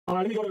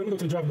right, let me go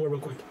to the draft board real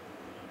quick.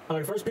 All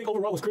right, first pick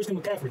overall was Christian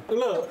McCaffrey.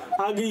 Look,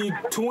 I'll give you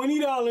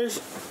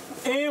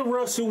 $20 and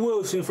Russell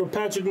Wilson for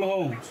Patrick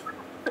Mahomes.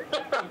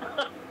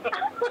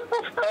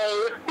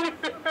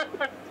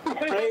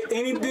 Hey,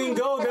 anything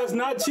goes. That's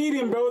not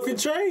cheating, bro. It's a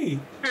trade.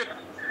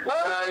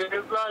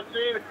 It's not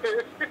cheating.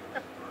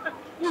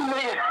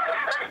 Yeah.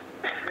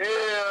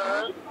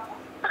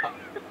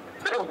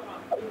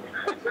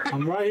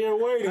 I'm right here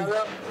waiting.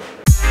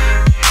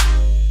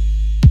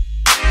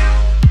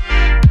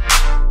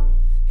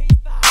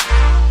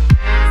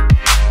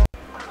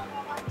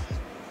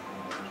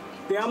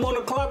 Yeah, I'm on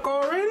the clock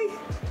already?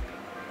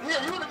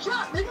 Yeah, you on the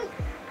clock, nigga.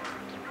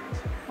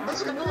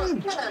 Let's get this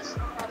cash.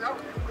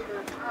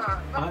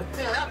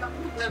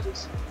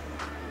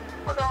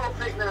 What do I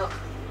pick now?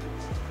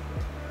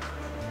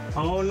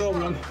 I don't know,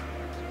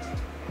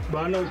 but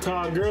I know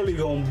Todd Gurley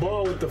gonna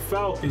ball with the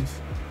Falcons.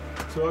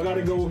 So I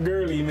gotta go with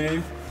Gurley,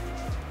 man.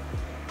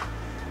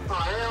 Oh,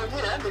 hell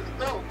yeah, that nigga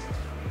dope.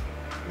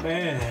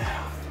 Man,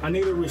 I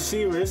need a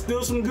receiver. There's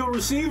still some good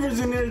receivers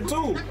in there,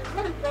 too.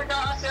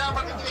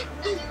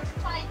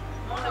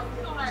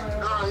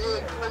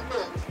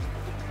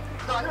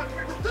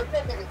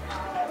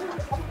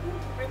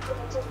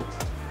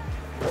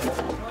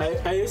 Hey,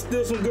 there's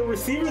still some good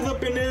receivers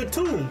up in there,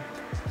 too.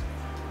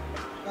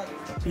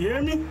 You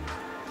hear me?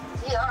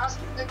 Yeah, I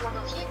still think one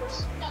of those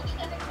Eagles.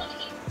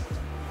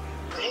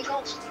 The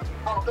Eagles?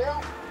 Oh,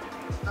 Bill?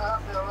 Oh,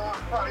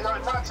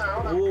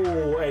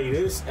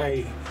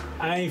 hey,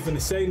 I ain't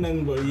finna say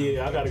nothing, but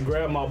yeah, I gotta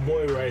grab my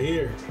boy right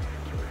here.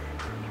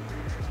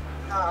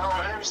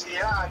 Oh,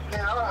 MCI,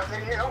 man,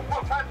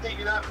 what am I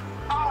thinking of?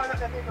 Oh,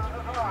 that nigga,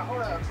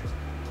 hold up.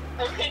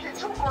 Hey, you can get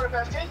 2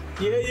 quarterbacks, can't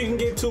you? Yeah, you can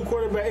get 2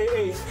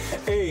 quarterbacks.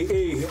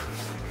 Hey.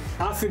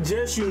 I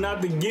suggest you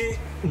not to get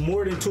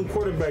more than 2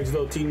 quarterbacks,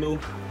 though, T-Nu. All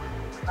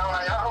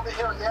right, I hope the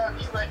hell you have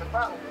you right the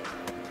problem.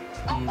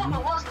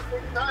 What's the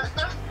thing?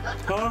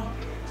 Huh?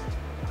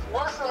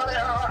 What's the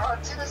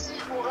Tennessee?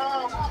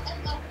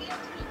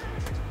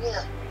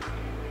 Yeah.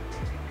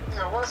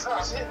 Yeah, what's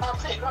up? Hit my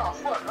pick. Oh,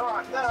 fuck. All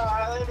right,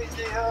 now, let me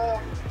see.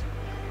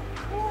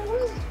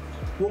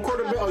 What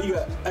quarterback? Oh, you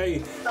got.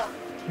 Hey,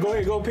 go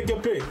ahead, go pick your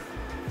pick.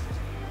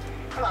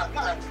 Hold on,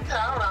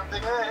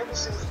 let me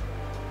see.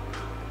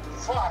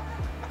 Fuck.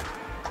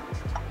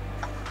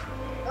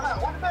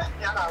 What back?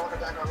 Yeah, I'm not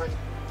back already.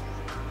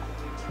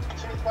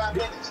 25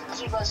 minutes,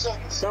 25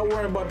 seconds. Don't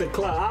worry about the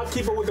clock. I'll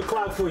keep up with the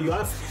clock for you.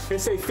 They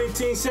say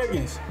 15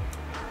 seconds.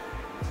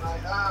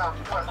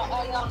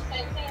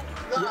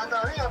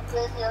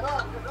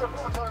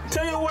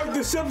 Tell your wife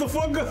to shut the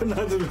fuck up,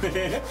 nothing,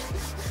 man.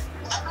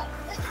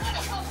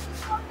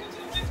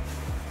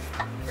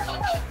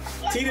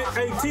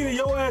 Tina,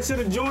 your ass should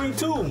have joined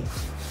too.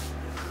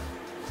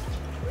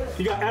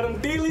 You got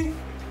Adam Thielen?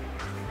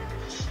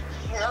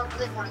 Yeah, I'm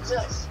big for the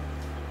Jets.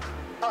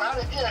 Oh, how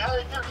did you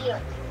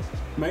get?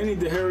 Man, you need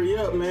to hurry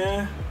up,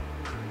 man.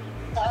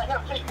 I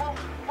got to pick one.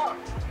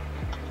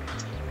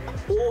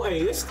 Oh,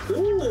 hey, this.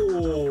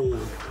 Ooh.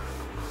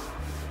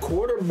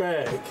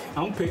 Quarterback.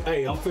 I'm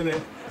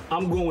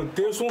going with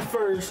this one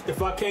first.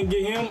 If I can't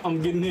get him,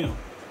 I'm getting him.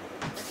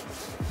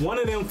 One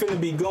of them finna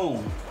be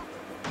gone.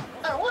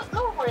 Hey, what's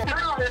going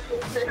on?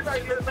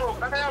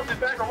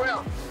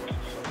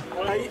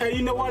 Hey,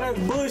 you know why that's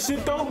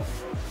bullshit though?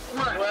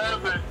 What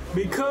happened?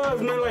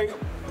 Because man, like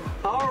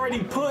I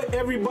already put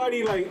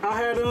everybody. Like I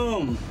had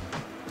Oh,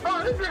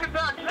 this nigga's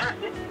not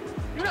jacking.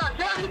 You not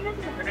jacking?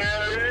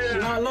 Yeah.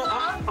 Nah, look,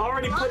 I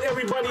already put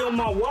everybody on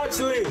my watch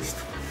list.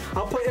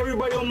 I put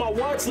everybody on my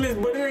watch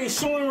list, but it ain't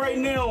showing right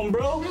now,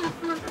 bro.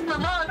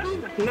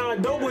 Nah,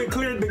 Doughboy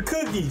cleared the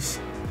cookies.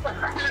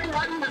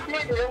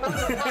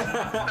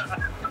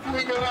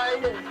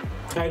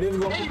 Hey, this is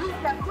gonna. Hey, you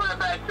got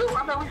quarterback too.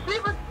 I'm a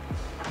receiver.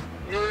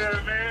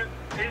 Yeah, man.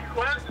 He's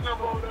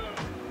questionable though.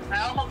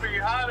 I'm gonna be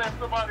hot at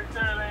somebody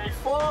saying they.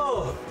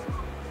 Fuck.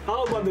 I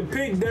was about to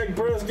pick Dak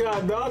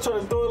Prescott, dog. I was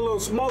trying to throw a little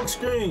smoke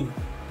screen.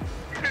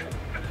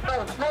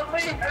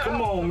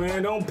 Come on,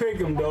 man. Don't pick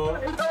him,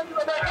 dog.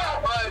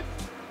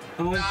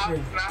 I'm not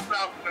gonna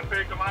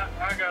pick him. I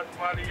got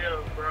somebody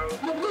else, bro.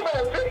 It's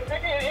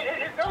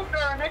your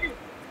turn, nigga.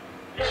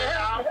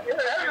 Yeah,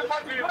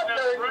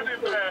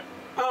 running back.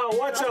 Oh,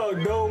 watch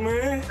out, though,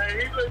 man.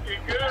 Hey, he's looking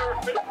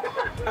good.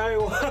 Hey,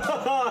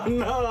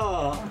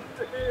 no.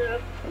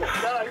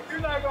 Nah, you're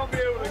not gonna be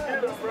able to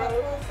get him, bro.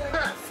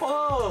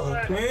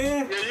 Fuck,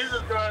 man. Yeah, you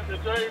just got to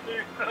trade me.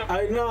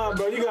 Hey, nah,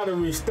 bro, you gotta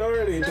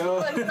restart it,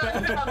 dog. You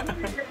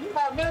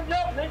got men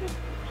up, nigga.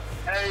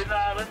 Hey,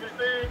 nah, let me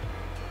see.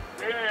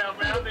 Damn,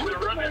 man, I need to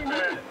run it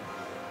back.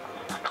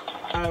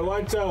 Hey,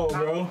 watch out,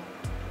 bro.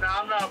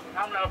 Nah, I'm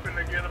not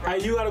finna get him. Hey,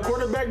 you got a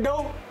quarterback,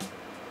 though?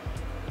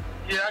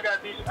 Yeah,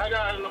 I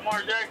got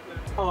Lamar Jackson.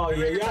 Oh,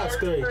 yeah, y'all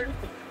straight.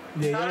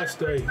 Yeah, y'all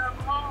straight.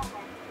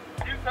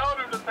 You told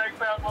him to take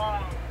that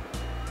long.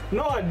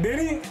 No, I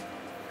didn't.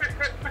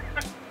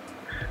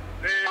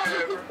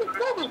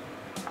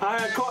 I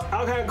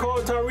had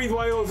called Tyrese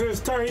while it was his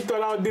turn. He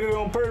thought I did it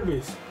on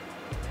purpose.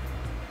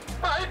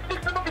 Oh, he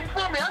picked somebody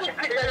for me. I didn't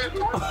pick that.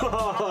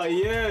 Oh,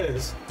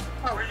 yes.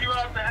 Were you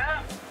out the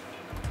app?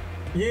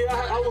 Yeah,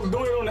 I was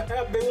doing it on the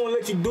app. They won't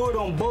let you do it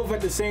on both at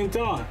the same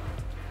time.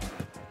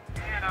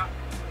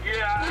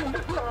 Yeah.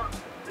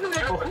 But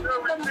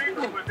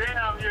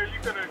damn, yeah, you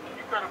could have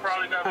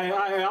probably done.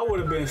 I would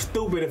have been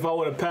stupid if I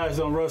would have passed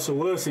on Russell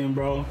Wilson,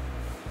 bro.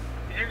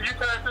 You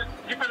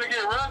finna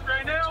get Russ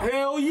right now?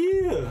 Hell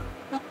yeah.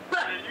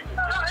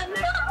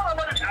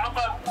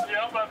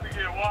 I'm about to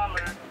get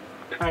Waller.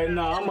 Hey,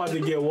 nah, I'm about to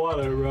get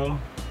Waller, bro.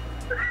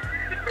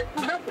 I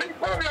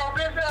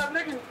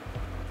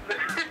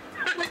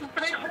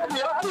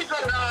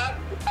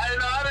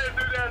didn't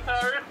do that,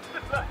 sorry.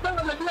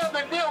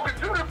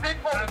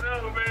 I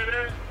know,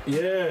 man.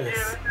 Yes.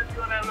 Yeah, that's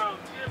doing that little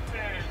chip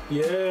thing.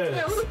 Yes.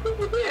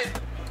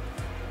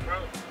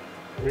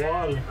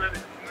 Waller.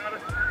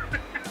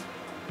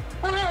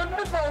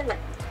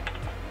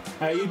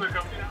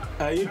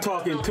 Hey, you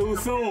talking too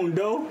soon,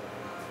 though.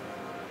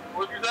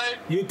 What'd you say?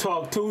 You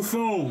talk too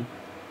soon.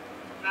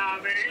 Nah,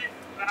 man.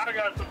 I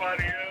got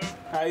somebody else.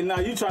 Hey, now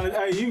you trying to?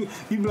 Hey, you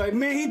be like,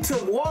 man, he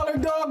took Waller,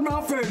 dog. Now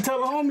I'm finna tell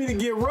the homie to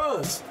get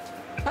Russ.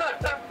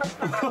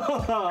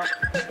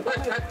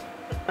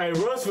 Hey,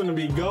 Russ finna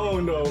be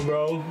gone though,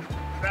 bro.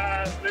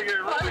 Nah,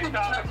 nigga, really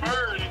talking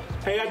Murray.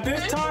 Hey, at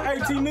this time, hey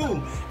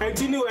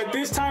T-New, at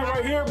this time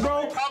right here,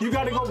 bro, you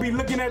gotta go be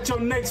looking at your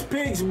next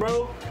picks,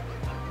 bro.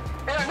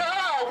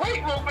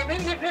 Wait, but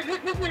this nigga's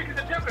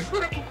a different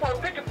recruiter keep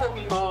on picking for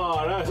me.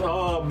 Oh, that's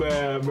all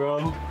bad,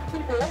 bro.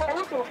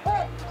 What the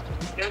fuck?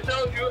 It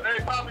shows you, hey,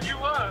 Papa, you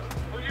up?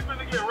 Who you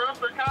finna get, Russ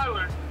or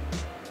Kyler?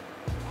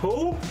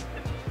 Who?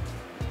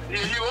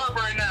 Yeah, you up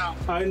right now.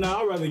 I'd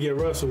rather get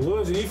Russell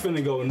Wilson. He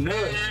finna go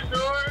nuts. You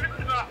sure?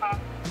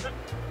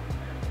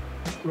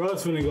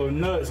 Russ finna go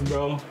nuts,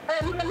 bro.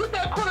 Hey, what's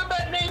that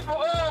quarterback name for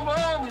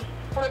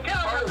the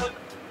Cowboys?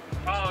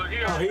 Oh,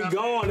 he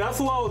gone. That's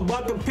who I was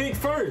about to pick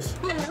first.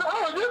 I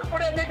was looking for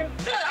that nigga.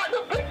 Yeah, I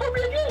just pick for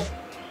me again.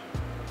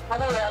 I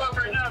know that.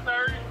 Right now,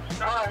 sorry.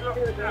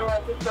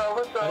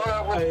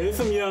 Hey, there's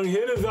some young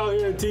hitters out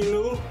here,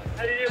 T-New.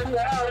 Hey,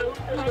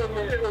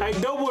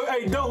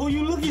 Doe, who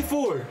you looking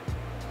for?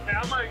 Man,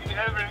 I might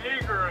have an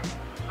Ingram.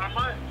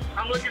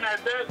 I'm looking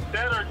at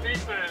that or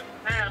defense.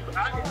 Man,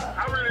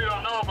 I really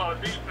don't know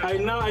about defense. Hey,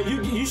 nah,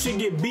 you should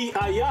get B.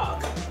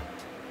 Ayak.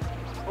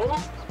 Who?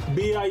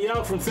 B.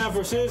 Ayak from San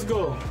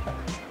Francisco.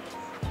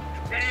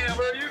 Damn,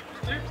 bro, you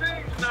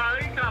think? Nah,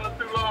 he kind of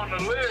too low on the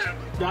list.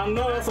 I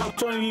know, that's what I'm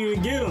trying you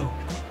to get him.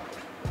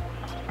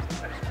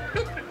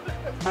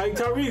 Hey,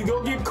 Tyrese,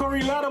 go get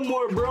Corey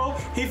Lattimore, bro.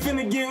 He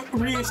finna get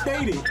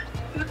reinstated.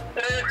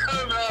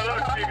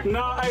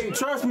 Nah, hey,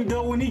 trust me,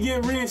 though, when he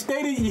get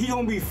reinstated, he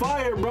gonna be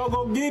fired, bro.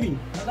 Go get him.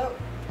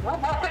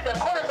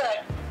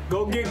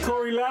 Go get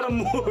Corey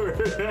Lattimore.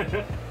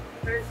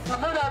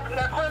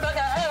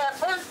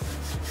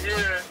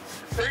 Yeah,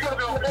 they're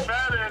gonna be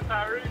mad at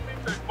Tyrese. He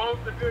took both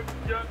the good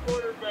young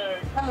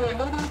quarterbacks.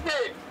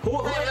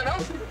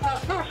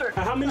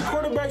 How many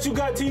quarterbacks you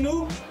got,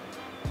 T-New?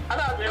 I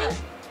got two.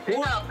 He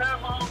got Pat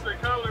Mahomes and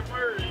Kyler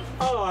Murray.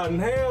 Oh,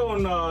 hell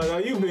no. No,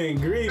 you been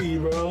greedy,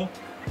 bro.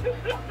 That's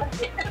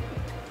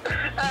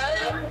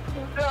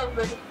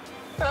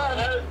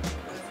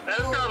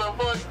kind of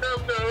fucked up,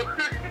 though.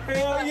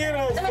 Hell yeah,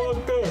 that's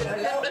fucked up.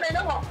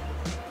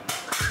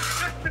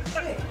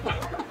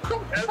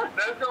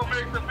 That's gonna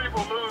make some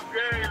people lose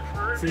games,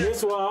 for See,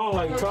 that's why I don't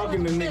like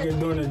talking to niggas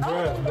during the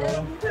draft, bro.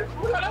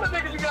 Who other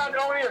niggas you got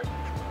on here?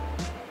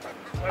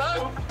 Who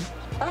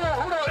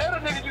other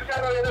niggas you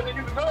got on here that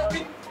you can know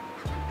me?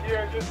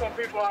 Yeah, just some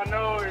people I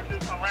know, it's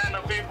just some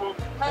random people.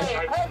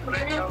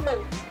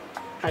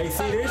 Hey,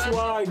 see,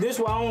 this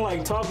why I don't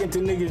like talking to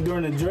niggas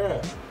during the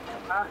draft.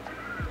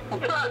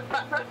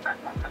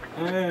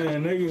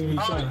 Man, niggas be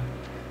trying to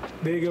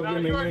dig up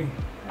in the game.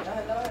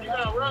 You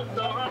got Russ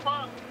though, huh,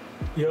 Pop?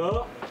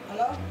 Yup.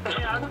 Hello?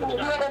 Yeah,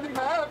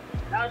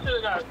 I should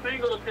have got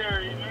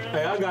Singletary, man.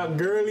 Hey, I got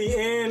Gurley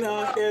and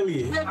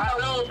Elliott. I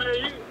know,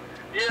 man.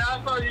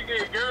 I saw you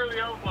get Gurley.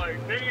 I was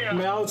like, damn.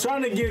 Man, I was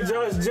trying to get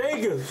Josh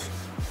Jacobs.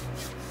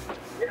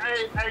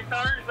 Hey,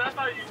 Tyrese, that's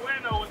how you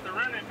win, though, with the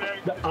running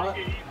back.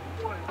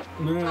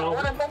 Man, I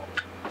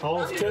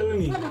was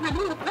telling you.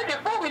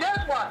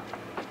 That's why.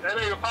 That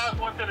nigga Pops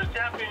went to the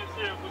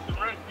championship with the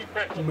running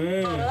back.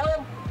 Man.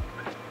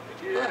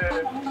 Yeah.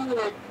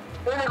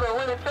 They gonna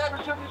win the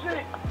championship and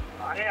shit.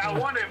 Hey, I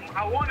wanted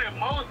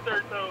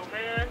Mostert though,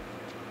 man.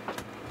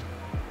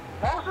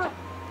 Mostert?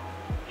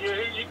 Yeah,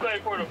 he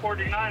played for the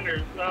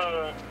 49ers.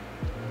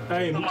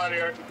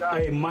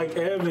 Hey, Mike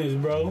Evans,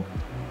 bro.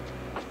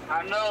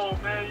 I know,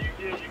 man.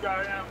 You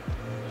got him.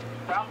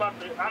 I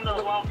know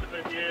who I'm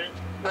gonna get.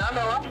 I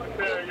know I'm gonna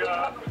tell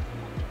y'all.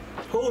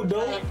 Who,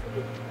 though?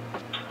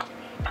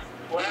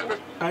 What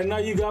happened? I know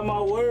you got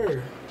my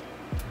word.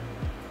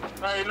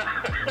 Hey, nah,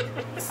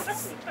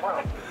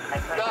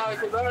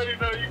 because I already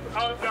know you.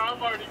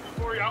 I'm already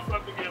before you. I'm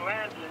about to get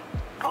Landry.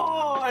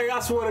 Oh, I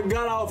swear to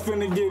God, I was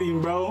finna get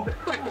him, bro.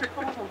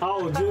 I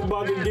was just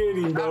about to get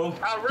him, bro.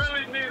 I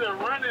really need a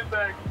running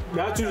back.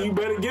 That's you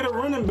better get a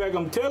running back,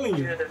 I'm telling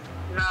you. Yeah.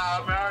 Nah,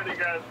 I already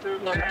got two.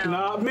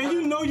 Nah, man,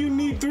 you know you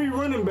need 3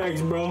 running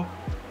backs, bro.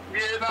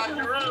 Yeah, nah,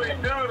 you really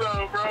do,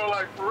 though, bro. Like,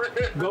 like for real.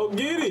 Go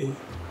get it.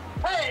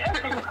 Hey,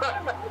 that's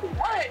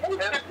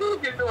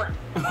what you doing.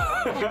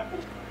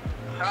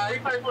 He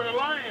play for the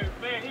Lions,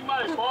 man. He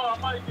might ball. I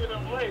might get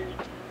him late.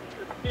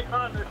 Be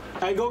honest.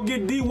 Hey, go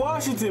get D.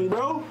 Washington,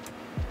 bro.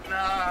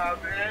 Nah,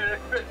 man.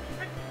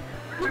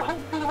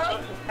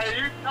 Hey,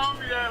 you told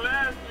me that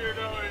last year,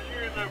 though, and you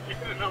ended up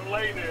getting him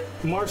later.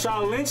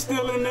 Marshawn Lynch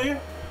still in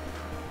there.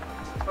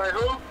 Like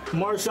who?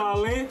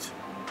 Marshawn Lynch.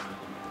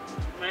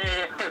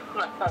 Man.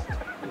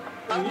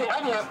 I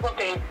need a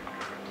fucking...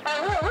 Hey,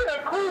 we're the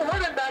cool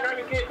running back on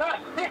the get us.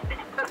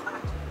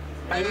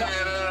 Hey,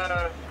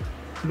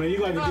 man, you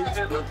got to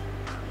get...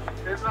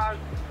 It's not...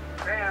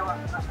 Damn.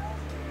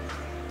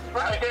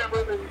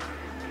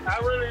 I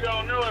really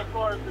don't know as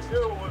far as the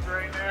good ones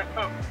right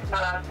now.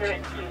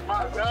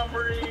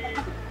 Montgomery.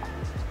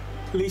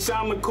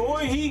 LeSean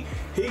McCoy, he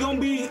gonna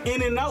be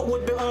in and out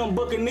with the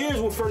Buccaneers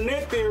with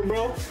Fournette there,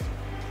 bro.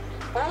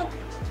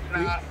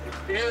 Nah,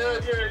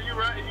 yeah, you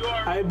right, you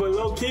are. Hey, but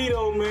low key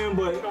though, man,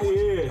 but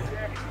yeah.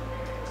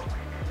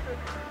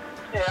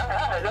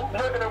 Yeah, I'm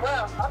looking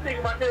around. I'm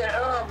thinking about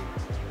that,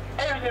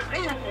 Anderson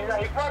Peterson,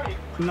 like, probably.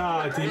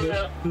 Nah,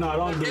 nah,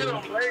 don't get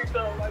him. Late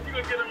though, like you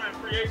gonna get him in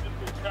free agency.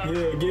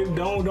 Yeah,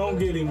 don't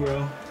get him,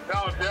 bro.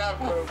 Don't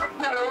draft him.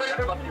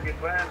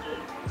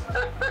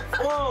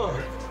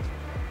 Oh.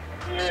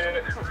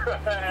 Yeah.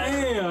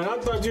 Damn, I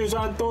thought you was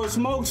trying to throw a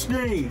smoke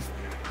screen.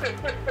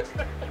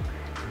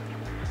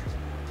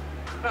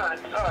 All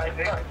right.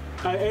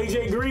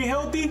 AJ Green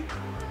healthy?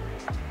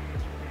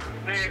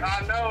 Man,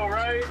 I know,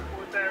 right?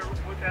 With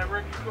that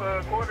rookie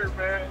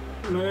quarterback.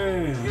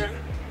 Man.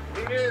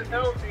 He is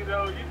healthy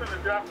though. You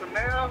gonna drop him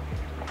now?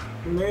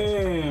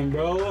 Man,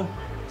 bro.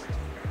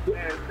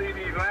 And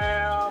CD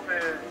Lamb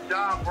and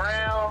John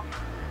Brown.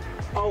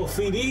 Oh,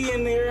 CD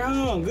in there,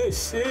 huh? Good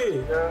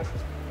shit. Yeah.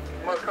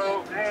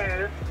 McCoy,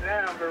 man,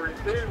 damn the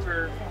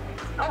receivers.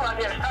 I'm out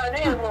there tight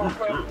end,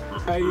 motherfucker.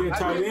 Hey, yeah,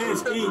 tight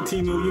ends eat,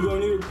 T-Mo. You gonna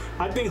need it.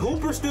 I think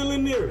Hooper's still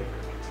in there.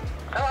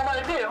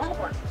 Somebody did,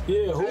 Hooper.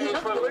 Yeah, Hey,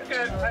 Hooper. but look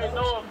at, hey,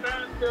 Noah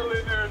Fant's still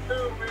in there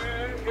too,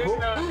 man. He's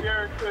not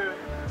here too.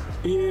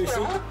 Yeah,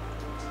 see.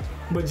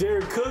 But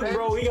Jared Cook,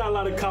 bro, he got a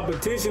lot of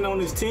competition on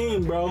his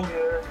team, bro.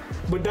 Yeah.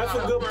 But that's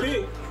a good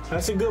pick.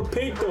 That's a good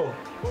pick, though.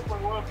 Hooper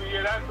will be,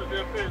 yeah, that's a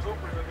good pick.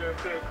 Hooper's a good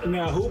pick.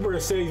 Now, Hooper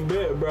a safe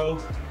bet, bro.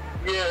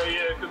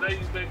 Yeah, because they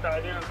use their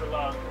tight ends a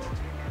lot.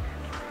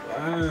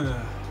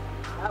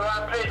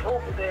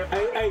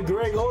 Hey,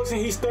 Greg Olsen,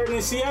 he's starting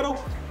in Seattle?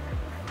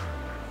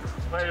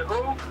 Wait,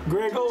 who?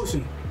 Greg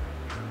Olsen.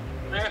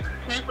 Man,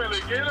 he finna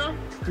get him?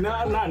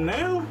 Not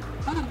now?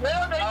 Oh,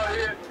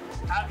 yeah.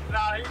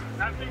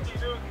 I think he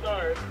do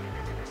start.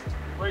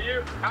 But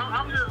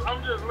I'm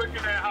just looking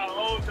at how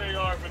old they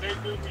are, but they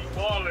do be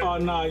balling. Oh,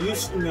 nah,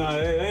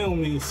 they don't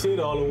mean shit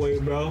all the way,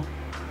 bro.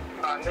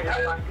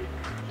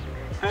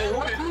 Hey,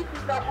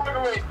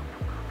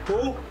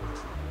 who?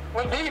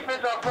 When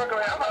defense are fucking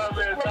around,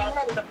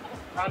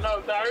 I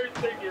know Tyrese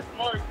thinking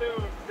smart too,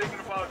 thinking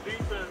about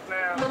defense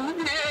now.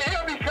 Yeah,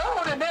 he'll be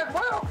cold in that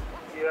well.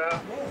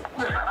 Yeah.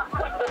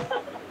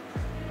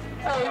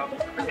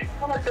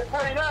 I'm like the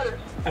 49ers.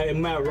 Hey,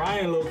 Matt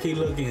Ryan low-key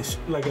looking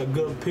like a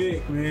good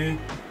pick, man.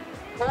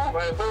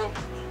 Wait,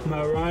 who?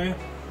 Matt Ryan.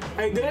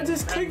 Hey, did I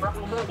just pick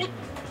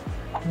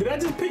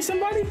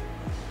somebody?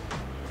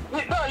 No,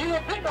 you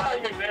didn't pick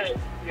nobody.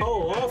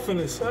 Oh, off in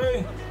the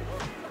say.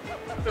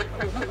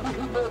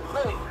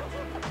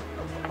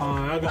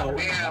 I got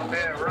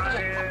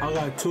Ryan. I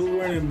got 2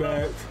 running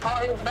backs.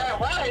 Matt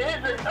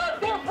Ryan is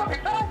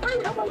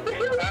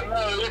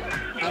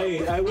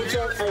Hey,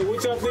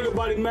 what y'all think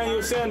about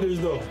Emmanuel Sanders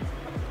though?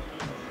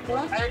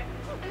 Hey,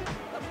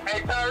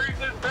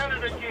 Tyrese is better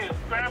than kids.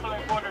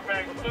 Scrambling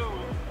quarterback too.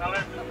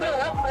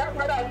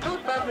 that's 2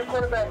 scrambling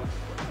quarterbacks.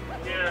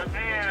 Yeah,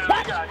 man,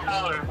 we got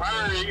Kyler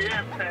Murray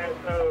impact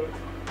though.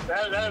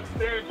 That's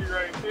stingy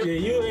right there. Yeah,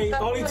 you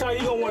ain't only time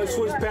you gonna want to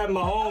switch Pat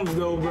Mahomes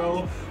though,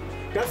 bro.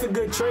 That's a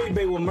good trade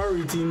bait with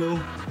Murray, Tinu.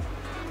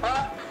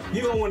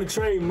 You gonna want to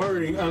trade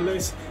Murray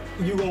unless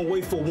you gonna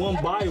wait for one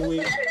bye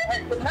week.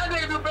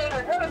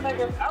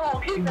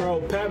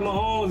 Bro, Pat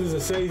Mahomes is a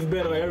safe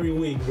bet on every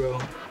week, bro.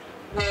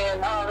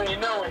 Man, I already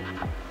know it.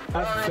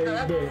 That's a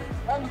safe bet.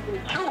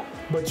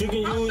 But you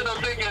can use.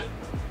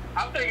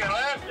 I'm thinking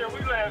last year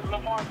we let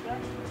Lamar Jackson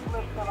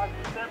flip to like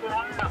the 7th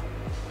round.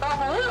 Oh,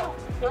 for real?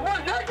 Lamar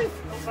Jackson?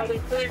 I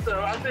didn't think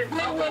so. I think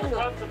somebody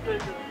wants to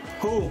pick him.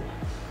 Who?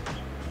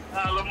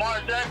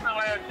 Lamar Jackson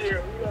last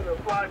year. We had to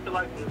fly to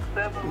like the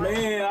 7th round.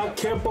 Man, I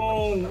kept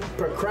on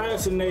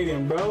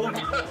procrastinating, bro.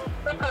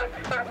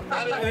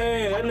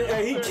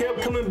 Man, he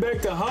kept coming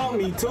back to haunt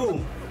me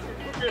too.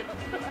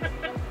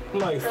 I'm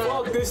like,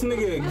 fuck this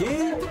nigga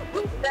again.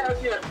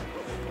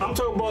 I'm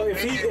talking about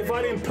if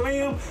I didn't play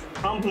him,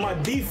 my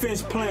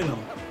defense playing him.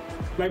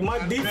 Like my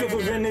defense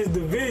was in this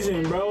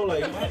division, bro.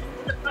 Like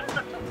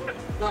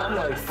I'm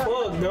like,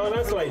 fuck, dog.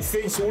 That's like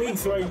 6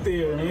 weeks right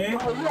there, man.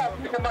 Oh, you gotta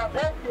think about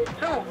that shit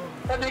too.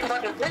 I think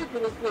about the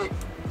ridiculous shit.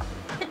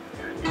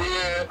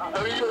 Yeah, I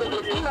mean, you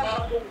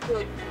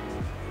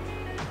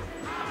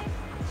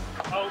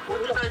Oh,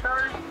 what you say,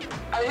 Curry?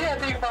 Yeah, I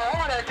think about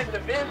all that shit, the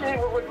division,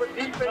 with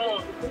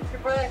defense,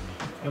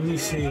 Let me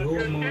see who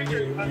I'm gonna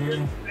get,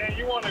 man. Man,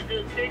 you want a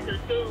good kicker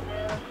too,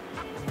 man.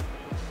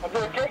 A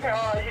good kicker?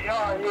 Oh,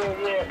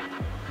 yeah.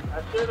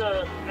 I should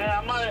have, man,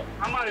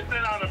 I might have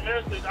sent out a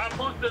message. I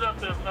boosted up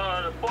the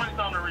points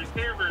on the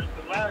receivers,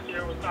 because last year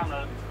it was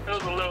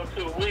a little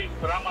too weak,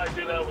 but I might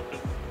do that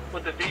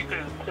with the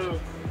defense too.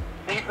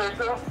 Defense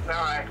too?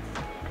 Alright.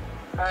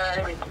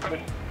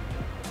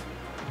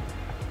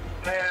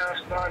 Man,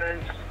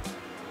 starters.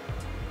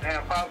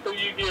 Man, Pop, who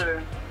you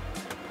getting?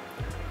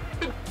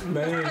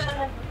 Man.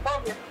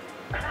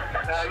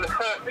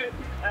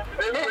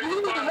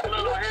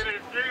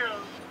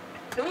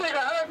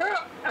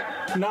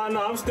 Nah,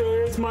 I'm still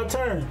here. It's my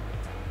turn.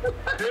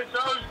 This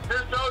shows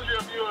you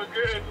if you a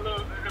good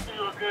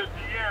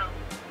GM.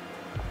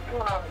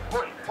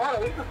 I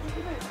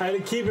had to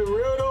keep it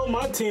real though.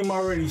 My team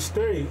already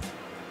straight.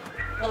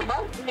 Now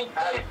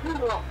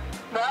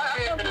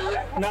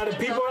the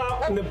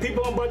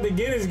people I'm about to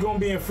get is gonna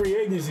be in free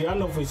agency. I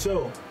know for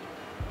sure.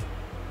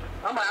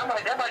 That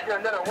might do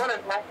another one.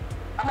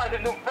 I might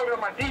just focus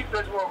on my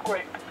defense real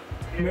quick.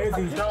 Man,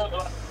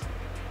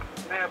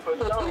 for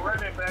sure,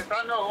 running back.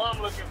 I know who I'm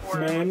looking for.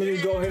 Man, I need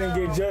to go ahead and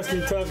get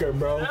Justin Tucker,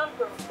 bro.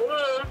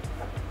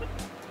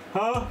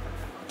 Huh?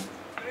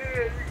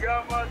 Yeah, you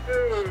got my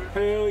dude.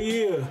 Hell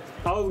yeah.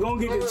 I was gonna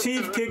get the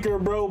Chief kicker,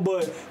 bro,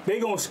 but they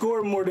gonna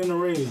score more than the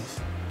Ravens.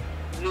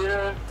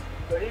 Yeah,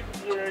 but he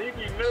be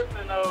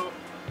missing though.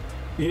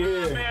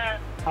 Yeah. Man,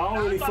 I don't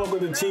really fuck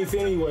with the Chiefs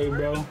anyway,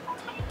 bro.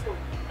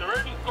 The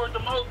Ravens scored the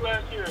most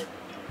last year.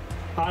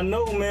 I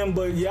know, man,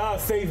 but y'all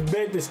safe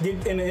bet to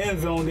get in the end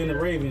zone than the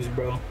Ravens,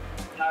 bro.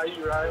 Nah,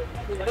 you right.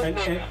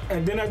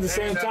 And then at the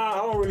same time, I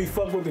don't really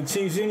fuck with the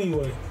Chiefs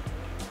anyway.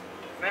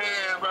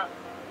 Man, but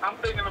I'm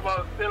thinking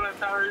about stealing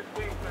Tyreek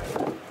Hill.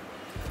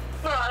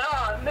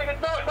 Nigga,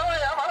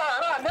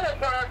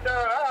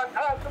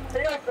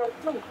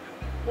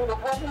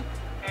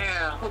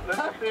 Yeah, let me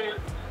see.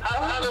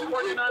 How the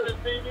 49ers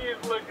TV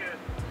is looking?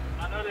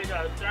 I know they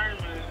got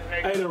Sherman.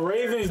 Hey, the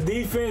Ravens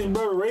defense,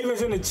 bro. The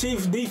Ravens and the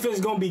Chiefs defense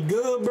gonna be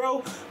good,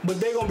 bro. But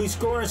they gonna be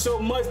scoring so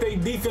much, they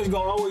defense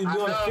gonna always be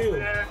on the field.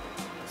 Man.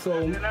 So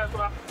and that's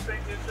what I'm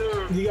thinking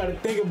too. You gotta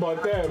think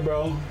about that,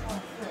 bro.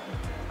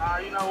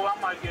 You know what?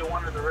 I might get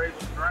one of the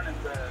Ravens running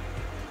backs.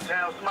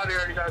 Damn, somebody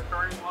already got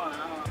 3-1,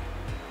 huh?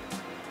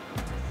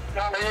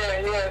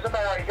 Yeah,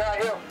 somebody already got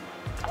him.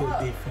 Good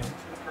defense.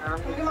 I'm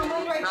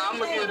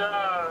gonna get,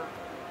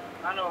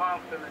 I know how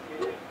I'm gonna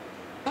get.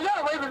 You got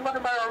a Ravens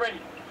running back already.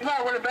 You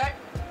not running back?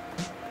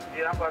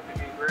 Yeah, I'm about to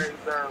get Greg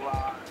third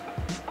line.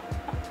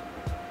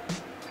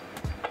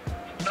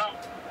 No.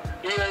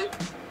 Yeah.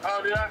 Oh,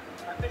 did I?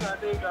 I think I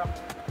did got.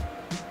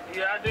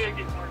 Yeah, I did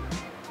get one.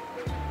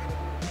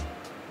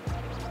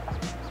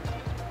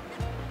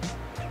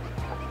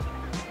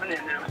 I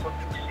didn't have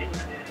fucking shit,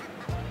 man.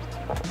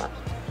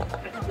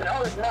 I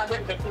was not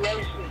looking at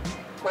creation,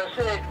 but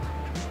shit,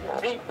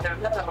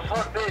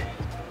 fuck this.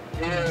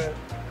 Yeah.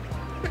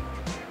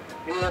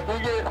 Yeah, if you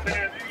get a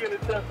chance to get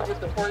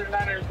the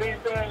 49ers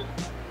defense,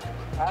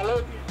 I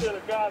look, you should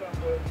have got him,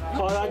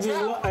 but... I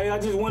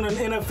just went on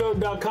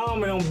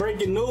NFL.com and on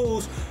breaking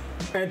news,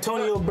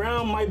 Antonio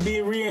Brown might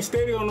be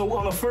reinstated on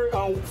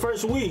the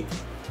first week.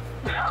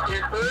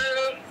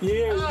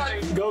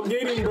 Yeah, go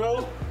get him,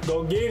 bro.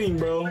 Go get him,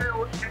 bro.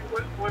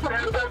 With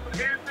that type of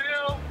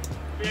infield,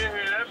 yeah,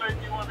 that makes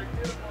you want to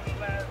get him on the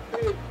last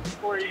pick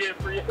before he hit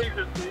free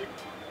agency.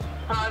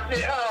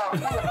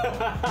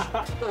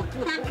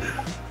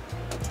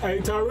 Hey,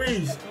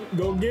 Tyrese,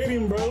 go get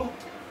him, bro.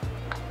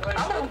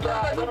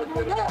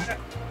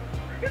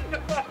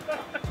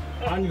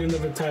 I need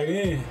another tight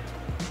end.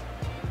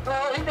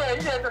 Oh, he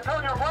did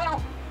Antonio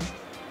Brown?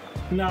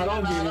 Nah,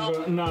 don't get him,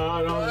 bro. Nah, I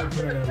don't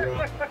do it,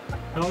 bro.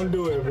 Don't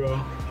do it, bro.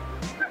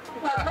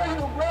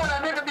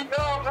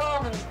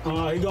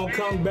 He gonna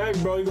come back,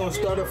 bro. He gonna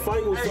start a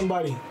fight with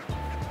somebody. Man,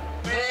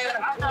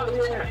 I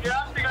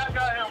think I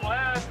got him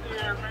last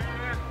year,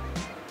 man.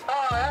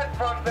 Oh, that's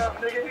fucked up,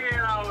 nigga. He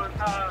ain't all the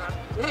time.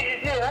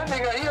 Yeah, that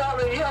nigga, he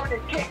already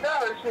kicked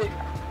out and shit.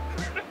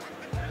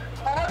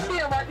 I see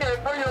him right there,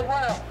 Antonio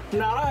Brown.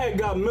 Nah, I had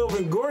got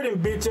Melvin Gordon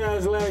bitch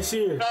ass last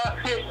year.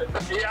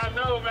 Yeah, I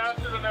know, man. I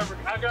should have never.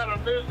 I got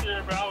him this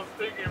year, but I was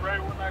thinking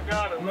right when I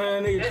got him.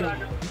 Man,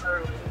 nigga.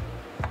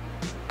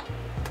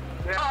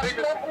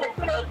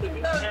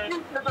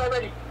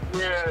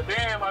 Yeah,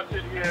 damn, I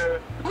should. Yeah.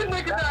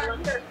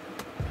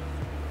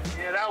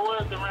 Yeah, that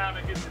was the round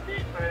to get the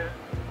defense.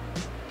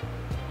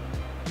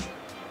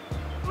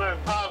 Look,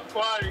 Pop's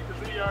quiet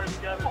because he already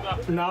got his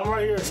up. Nah, I'm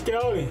right here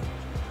scouting.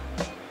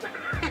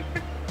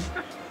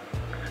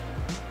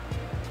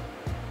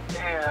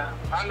 Yeah,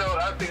 I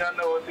think I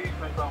know what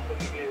defense I'm going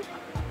to get.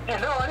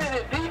 Yeah, no, I did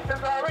the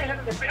defense already.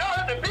 That's the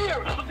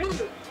Bears.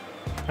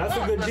 That's a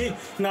good D.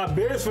 Nah,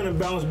 Bears finna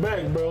bounce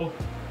back, bro.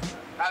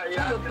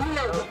 The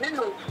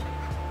Bills.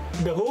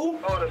 The who?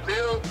 Oh, the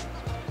Bills?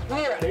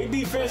 Yeah. They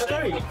defense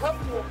straight.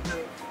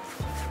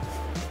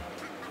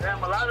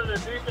 Damn, a lot of the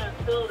defense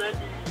too,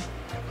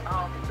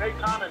 they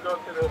kind of go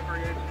to the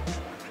free agents.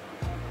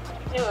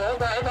 Yeah,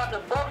 they got the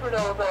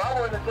Buffalo, though. I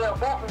wanted to tell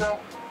Buffalo.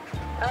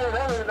 I didn't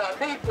know it was our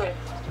defense.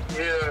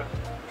 Yeah.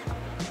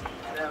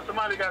 Yeah,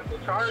 somebody got the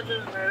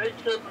Chargers, man. They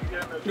tripping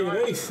getting the Chargers. Yeah,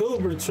 they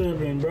super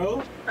tripping,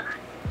 bro.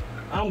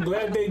 I'm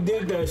glad they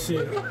did that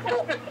shit.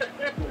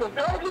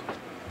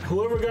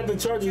 Whoever got the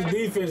Chargers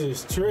defense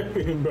is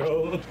tripping,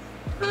 bro.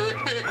 Yeah,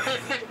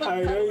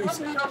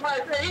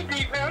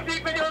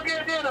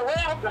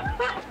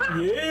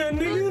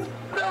 nigga.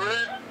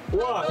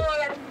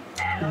 What?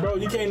 Bro,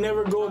 you can't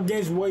never go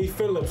against Wade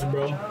Phillips,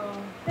 bro.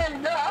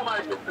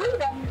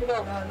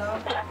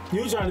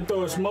 You trying to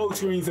throw a smoke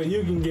screen so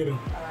you can get him.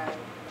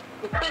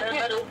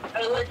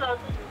 Hey, what's up?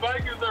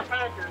 Vikings or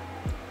Packers?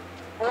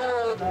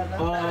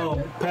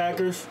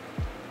 Packers.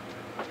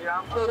 Yeah,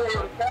 I'm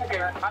the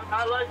Packers.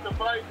 I like the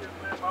Vikings,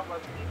 man. I'm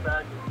going to be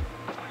Packers.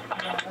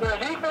 The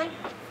defense?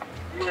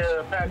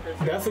 Yeah, Packers.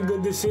 That's a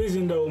good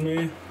decision, though,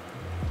 man.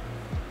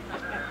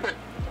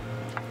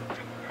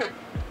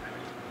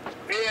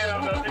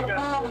 Yeah, they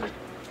got...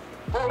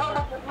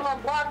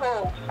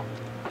 Broncos.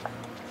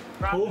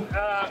 Who?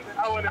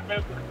 I would have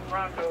messed with the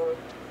Broncos.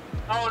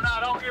 Oh, no,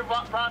 don't give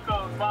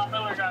Broncos. Von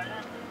Miller got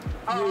injured.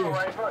 Oh,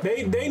 Yeah.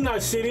 right. They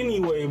not shit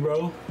anyway,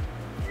 bro.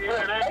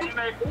 Yeah, they in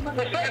the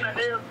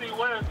AFC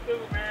West, too,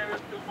 man.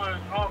 It's too much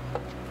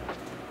awful.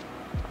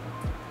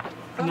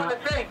 Who the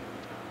Saints?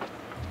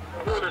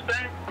 Who, the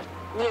Saints?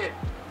 Yeah.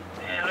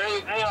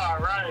 Yeah, they are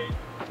right.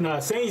 Nah,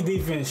 Saints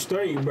defense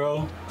straight,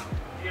 bro.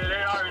 Yeah,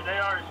 they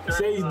are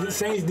straight.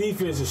 Saints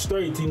defense is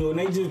straight, you know, and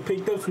they just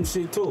picked up some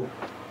shit, too.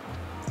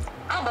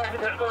 I'm about to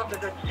go up to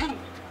the Chiefs.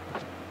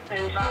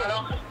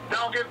 Nah,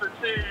 don't get the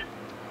Chiefs.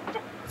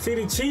 See,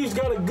 the Chiefs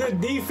got a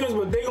good defense,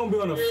 but they gonna be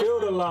on the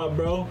field a lot,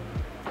 bro.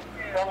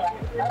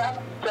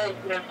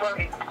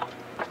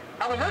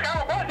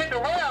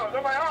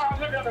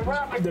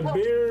 The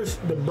Bears,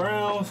 the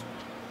Browns,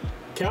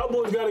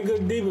 Cowboys got a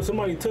good defense.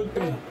 Somebody took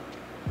them.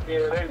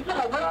 Yeah,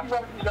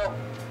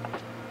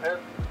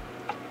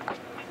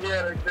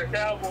 the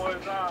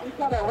Cowboys. He's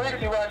got a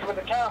risky rush with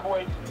the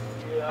Cowboys.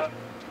 Yeah.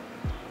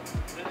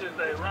 This is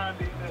a run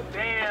defense.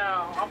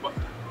 Damn.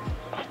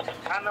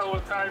 I know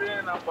what tight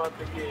end I'm about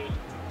to get.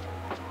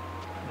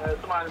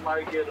 Somebody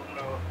might get him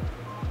though.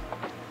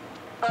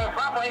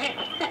 Probably.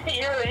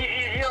 He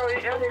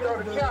already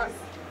go to shot.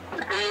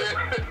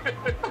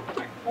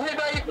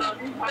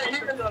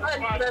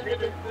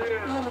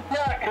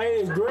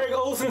 Hey, is Greg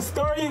Olsen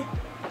starting?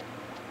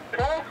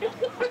 Hey, he's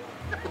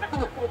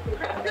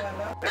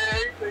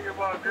thinking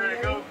about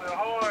Greg Olsen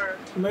hard.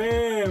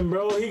 Man,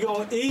 bro, he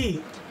gonna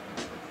eat.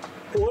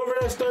 Whoever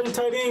that starting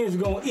tight end is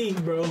gonna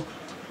eat, bro.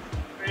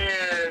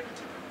 Yeah.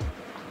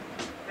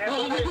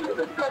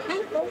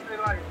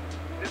 Like,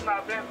 it's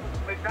not been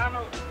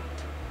McDonald's.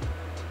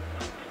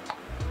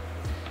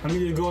 Let me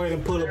just go ahead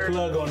and pull a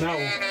plug on that one.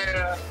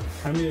 Yeah.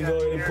 Let me just go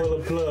ahead and pull a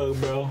plug,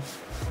 bro.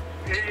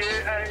 He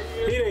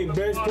the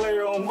best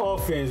player on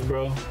offense,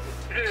 bro.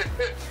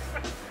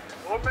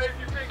 What made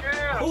you think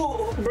him?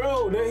 Who,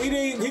 bro?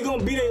 He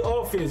gonna be their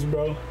offense,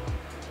 bro.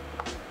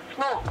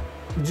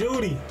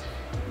 Judy.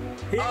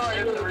 He's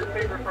the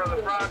receiver for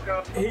the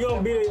Broncos. He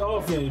gonna be their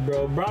offense,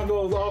 bro.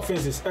 Broncos'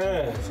 offense is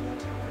ass.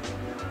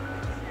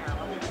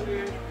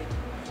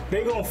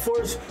 They gonna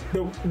force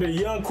the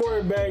young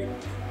quarterback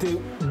to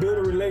build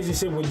a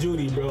relationship with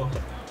Judy, bro.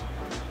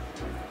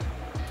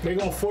 They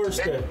gonna force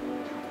that.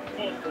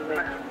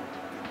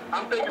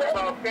 I'm thinking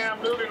about Cam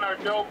Newton or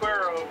Joe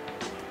Burrow.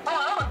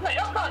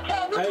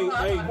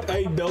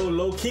 Hey, though,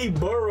 low key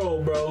Burrow,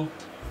 bro.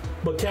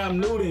 But Cam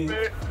Newton,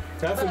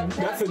 that's a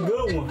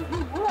good one.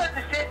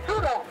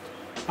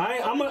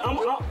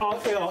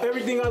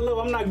 Everything I love,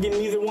 I'm not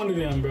getting either one of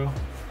them, bro.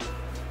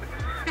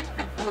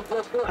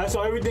 That's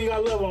all. Everything I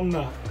love, I'm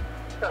not.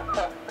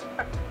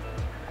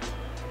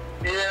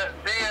 Yeah,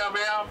 damn,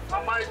 man.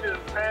 I might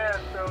just pass,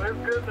 so it's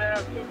good to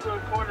have two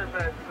good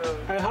quarterbacks, though.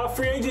 Hey, how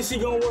free agency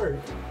gonna work?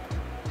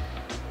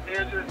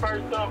 It's just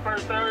first come,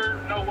 first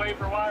serve, no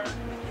waiver wire.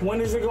 When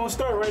is it gonna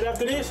start? Right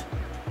after this?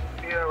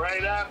 Yeah,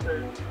 right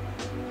after.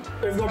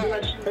 It's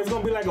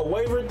gonna be like a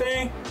waiver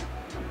thing?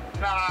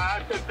 Nah,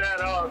 I took that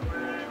off,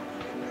 man.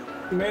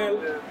 Man,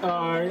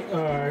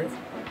 alright.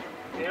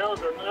 Yeah, it was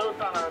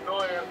kind of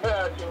annoying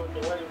patch with the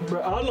waiver. Bro,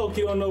 I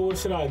low-key don't know what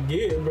should I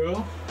get,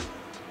 bro.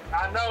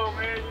 I know,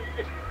 man.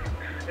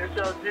 It's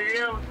your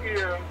GM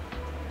skill.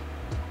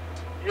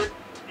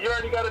 You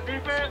already got a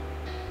defense?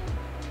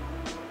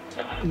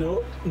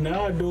 Nope,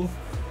 now I do.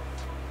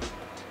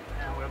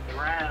 And with the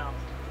Rams.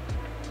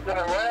 The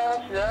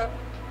Rams, yeah.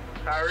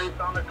 Tyreek's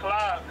on the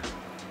clock.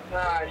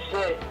 Nah,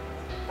 shit.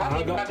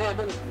 I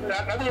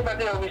think about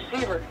their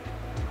receiver.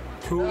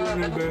 Two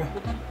running back.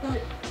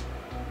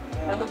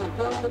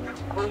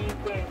 Who you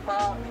think,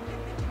 Pop?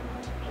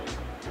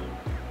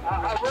 I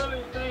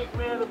really think,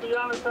 man, to be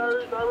honest, I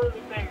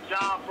really think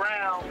John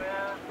Brown,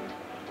 man.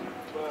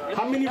 But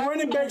How many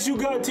running backs you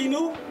got,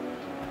 Tinu?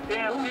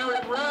 damn, Henry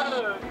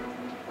Ruggs.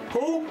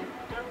 Who?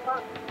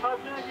 How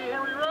can you get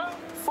Henry Ruggs?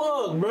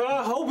 Fuck, bro.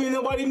 I hope ain't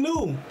nobody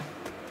knew.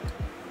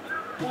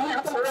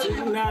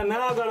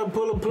 Now I gotta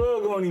pull a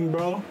plug on him,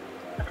 bro.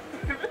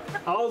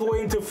 I was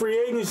waiting till free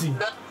agency.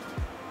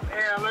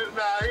 Damn, nah,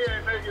 he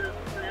ain't making it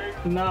to free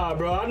agency. Nah,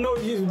 bro. I know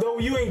you. Though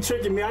you ain't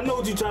tricking me. I know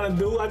what you trying to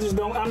do. I just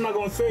don't. I'm not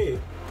gonna say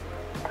it.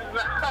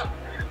 Nah,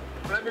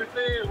 let me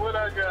see what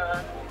I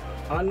got.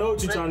 I know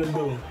what you trying to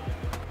do.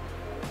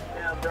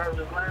 Damn,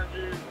 Jarvis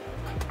Landry.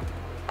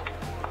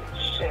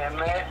 Shit,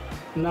 man.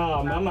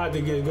 Nah, man. I'm about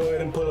to go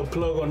ahead and pull a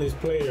plug on this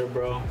player,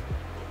 bro.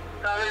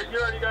 You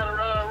already got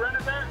a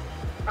running back?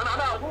 No,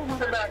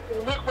 running back.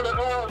 Look for the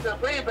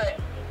running back.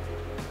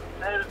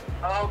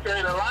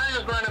 Okay, the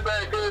Lions running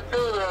back good too,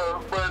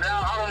 though. But I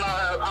don't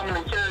know how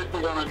many carries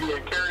he's gonna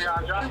get. Carry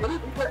on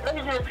Johnson. They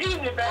just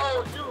repeated back.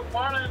 Oh shoot,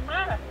 Marlon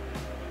Mack.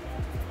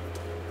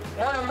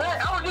 Marlon Mack.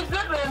 I was just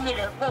looking at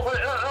nigga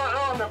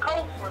on the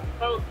coach.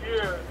 Oh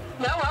yeah.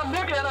 Now I'm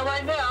looking at him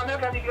right now. I'm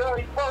looking at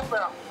his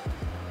profile.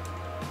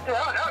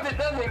 Yeah, I just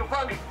that nigga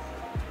funny.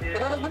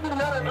 Yeah. And then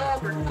another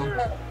dog.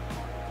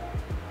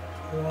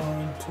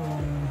 1, 2,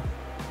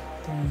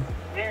 3.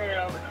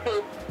 Damn.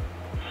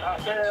 I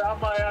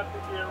might have to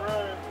get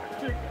run.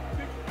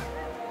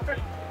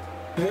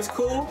 That's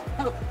cool.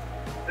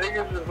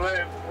 Niggas just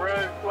let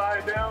Ruggs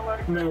slide down like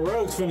that. Man,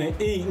 Ruggs finna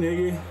eat,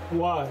 nigga.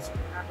 Watch.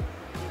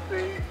 You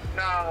see?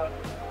 Nah.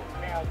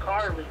 Man,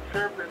 Carver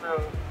tripping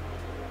though.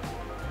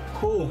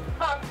 Cool.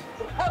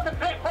 Put the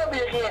pick for me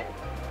again.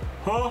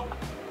 Huh?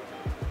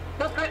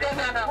 Let's put that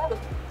down now.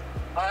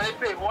 They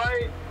pick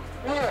White?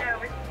 Yeah.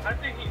 I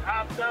think he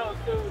opted out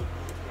too.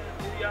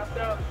 Did he opt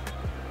out?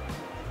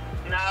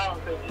 Nah, I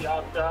don't think he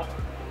opted out.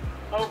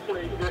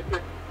 Hopefully he did.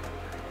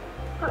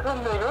 What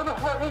the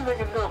fuck this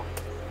nigga do?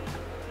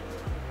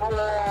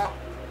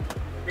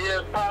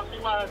 Yeah, Pops,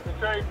 you might have to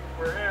trade me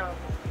for him.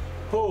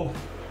 Who?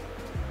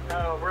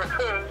 No, bro.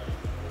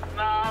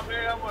 Nah,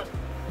 man,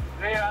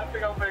 I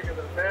think I'm making a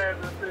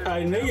bad decision.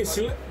 Hey,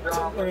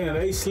 niggas, man,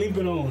 they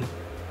sleeping on.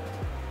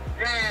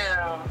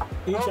 Damn.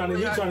 He trying to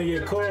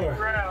get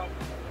car.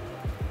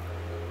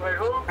 Wait,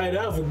 who? Hey,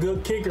 that was a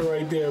good kicker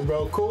right there,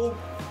 bro. Cool.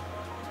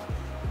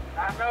 I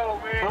know,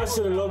 man. I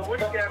should have looked. When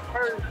he got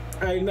hurt.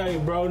 Hey, nah,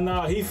 bro,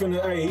 nah. He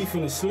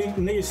finna sleep.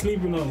 Niggas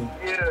sleeping on him.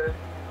 Yeah.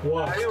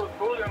 Watch. He was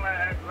fooling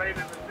like late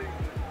in the season.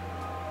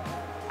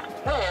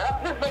 Yeah,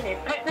 this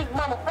nigga picked this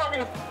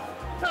motherfucking.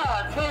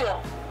 God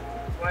damn.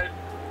 Like,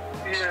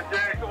 yeah,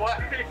 Jack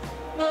White.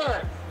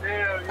 Yeah.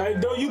 Damn. Hey,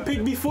 though, you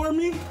picked before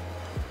me?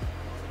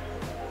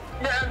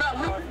 Yeah, not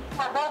me.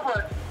 My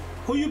brother.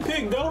 Who you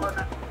picked, though?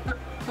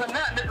 But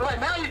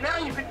now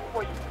you pick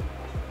for you.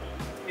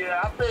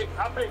 Yeah,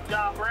 I picked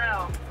John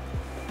Brown.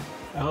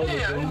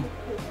 Yeah,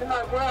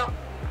 John Brown.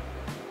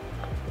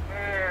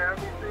 Man, let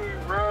me see,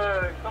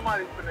 Ruggs.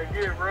 Somebody's finna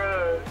get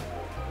Ruggs.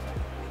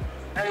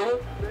 Hey,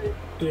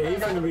 Yeah, he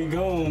finna be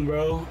gone,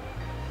 bro.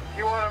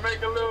 you wanna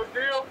make a little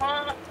deal,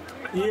 man?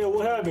 Yeah,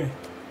 what happened?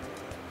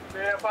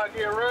 Yeah, if I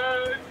get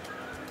Ruggs.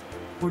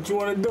 What you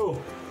wanna do?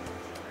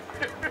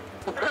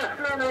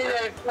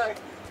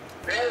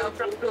 Man, I'm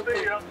trying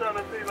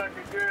to see like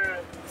a good.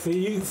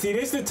 See,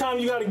 this the time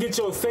you gotta get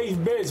your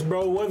safe bets,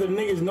 bro, whether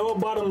niggas know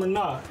about them or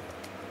not.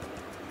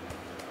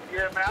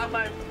 Yeah,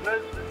 man,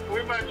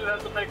 we might just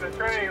have to make a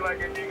trade. Like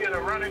if you get a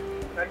running,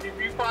 like if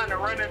you find a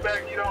running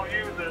back you don't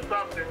use or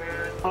something,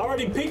 man. I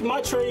already picked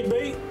my trade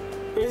bait.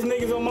 There's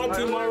niggas on my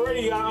team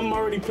already. I'm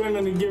already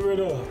planning to get rid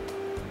of.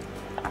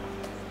 Damn,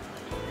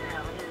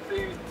 let me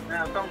see.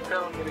 Now something's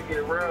telling me to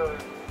get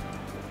Ruggs.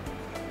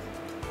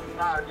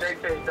 Nah,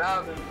 J.K.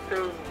 Dobbins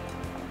too.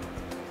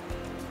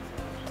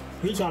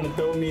 He trying to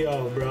throw me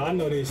off, bro. I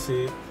know this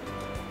shit.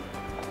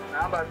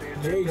 I'm about to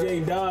get J.J.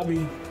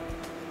 Dobby.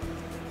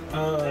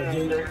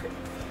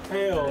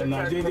 Hell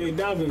no, J.J.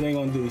 Dobbins ain't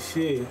gonna do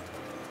shit. You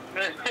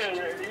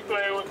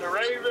playing with the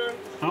Ravens?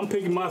 I'm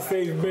picking my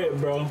safe bet,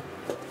 bro.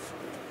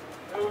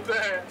 Who's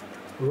that?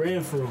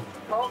 Renfro.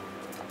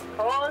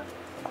 Carr?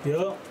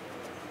 Yup.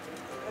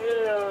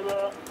 Hell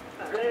no.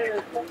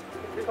 Man,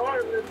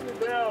 Carr let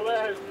you down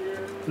last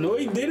year. No,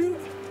 he didn't.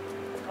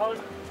 Was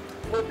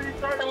he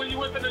starting when you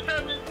went to the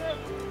championship?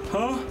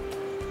 Huh?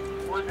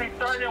 Was he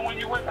starting when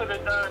you went to the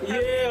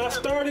Yeah, I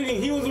started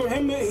and he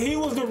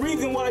was the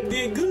reason why I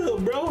did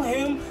good, bro.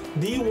 Him,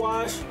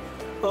 D-Wash,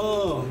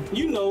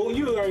 you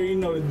already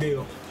know the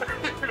deal.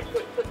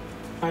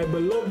 Alright,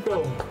 but look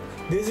though,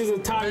 this is a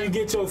time you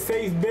get your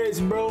safe bets,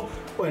 bro.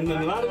 And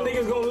a lot of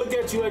niggas gonna look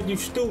at you like you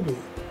stupid.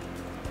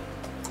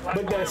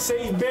 But that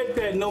safe bet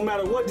that no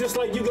matter what, just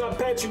like you got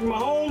Patrick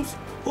Mahomes,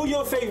 who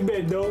your safe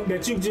bet though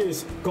that you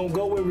just gonna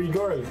go with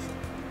regardless?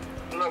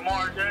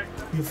 Lamar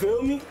Jackson. You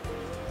feel me?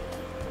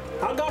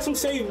 I got some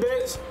safe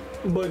bets,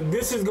 but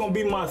this is gonna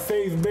be my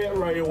safe bet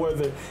right here,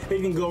 whether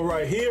it can go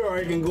right here or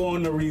it can go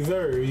on the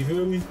reserve. You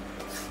feel me?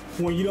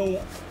 When you don't,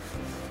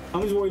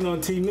 I'm just waiting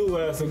on T New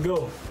ass to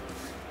go.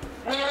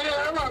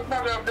 Yeah, I'm not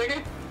fucking up,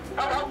 nigga.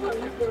 I'm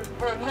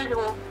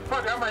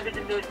I might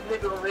get this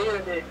nigga over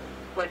here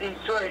for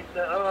Detroit. I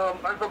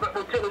go back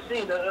to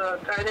Tennessee, the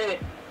tight end.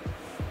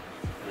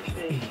 Let's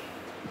see.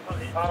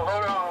 Oh,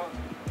 hold on.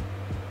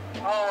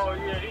 Oh,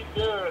 yeah, he's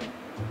good.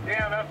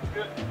 Damn, that's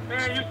good.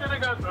 Man, you should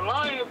have got the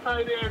Lions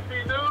tight end,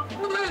 T-Dude.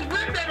 Who is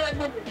that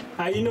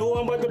nigga? You know who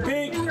I'm about to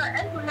pick? He got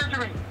ankle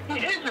injury. He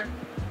injured.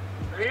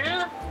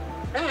 Yeah?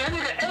 Hey, I need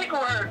an ankle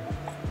hurt.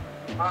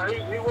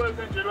 He was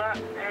in July.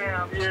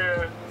 Damn,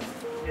 yeah.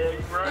 Yeah, you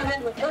right. He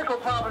had an ankle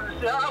problem and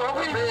shit.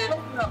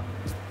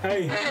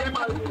 Hey.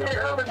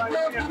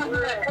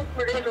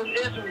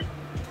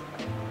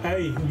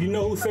 Hey, you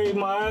know who saved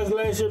my ass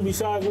last year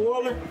besides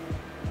Waller?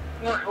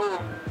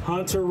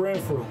 Hunter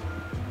Renfro.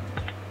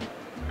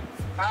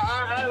 I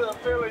had a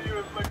feeling you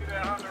was looking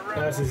at Hunter Renfro.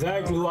 That's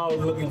exactly who I was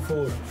looking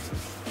for.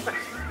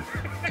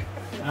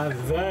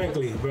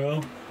 Exactly,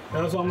 bro.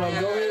 That's why I'm like,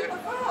 go ahead.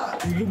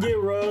 You can get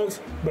Ruggs,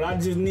 but I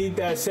just need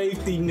that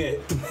safety net.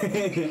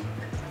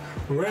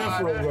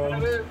 Renfro, bro.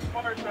 That is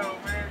smart though,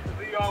 man,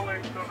 because he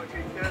always gonna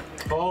get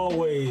catches.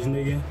 Always,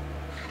 nigga.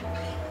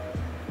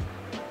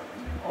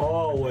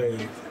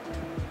 Always.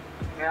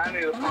 Yeah, I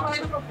need a Who? I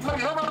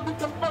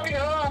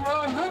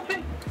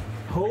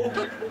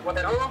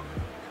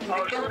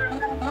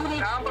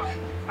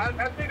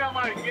think I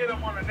might get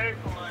him on the next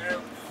one.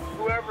 If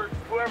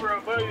whoever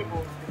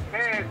available.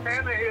 Man,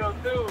 Tannehill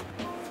too.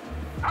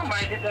 I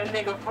might get that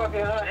nigga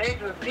fucking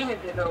Adrian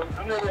Peterson though.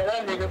 I'm gonna let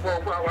that nigga go.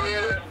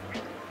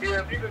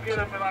 Yeah, if you could get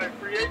him in like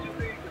free agency,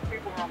 because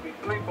people gonna be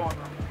sleep on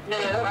him. Yeah,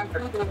 that's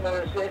what I'm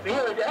saying.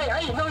 Hey, I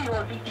didn't know you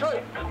were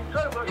Detroit.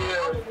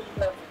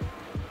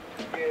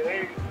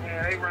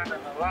 Yeah, they running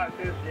a lot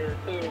this year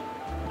too.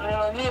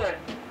 Yeah.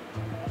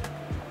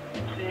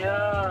 See,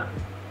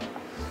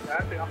 I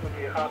think I'm gonna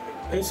get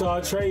Hoppy. It's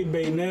all trade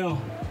bait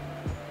now.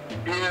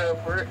 Yeah,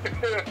 for real.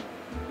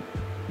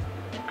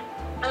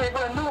 hey,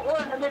 but New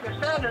Orleans nigga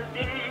Sanders,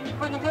 he's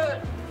pretty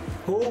good.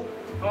 Who?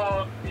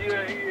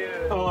 Yeah, he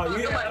is. Oh,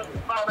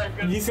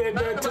 you said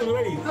that too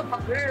late.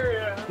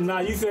 Yeah. Nah,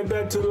 you said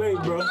that too late,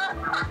 bro.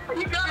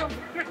 You got him.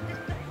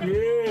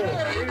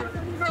 Yeah.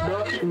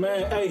 Bro,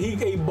 man, hey,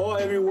 he ball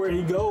everywhere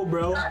he go,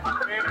 bro. Man,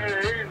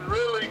 he's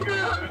really good.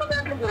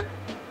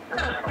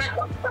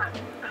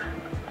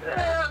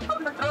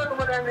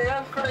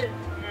 That's crazy.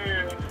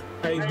 Yeah.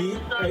 Hey, D.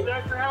 Hey,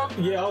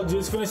 yeah, I was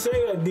just finna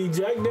say that. D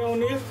Jack down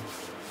there.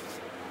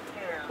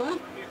 Yeah.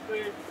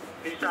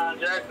 Deshaun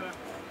Jackson.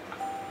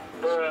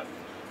 But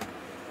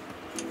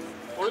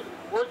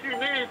what you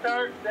need,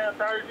 Tyler? Damn,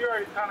 Tyler, you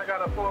already kind of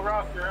got a full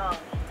roster, huh?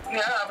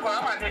 Yeah, I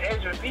might need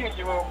Adrian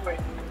Peterson real quick.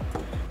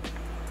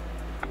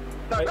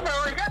 No, somebody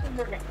already got this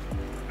nigga.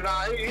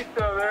 Nah, he's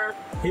still there.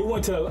 He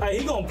went to. Hey,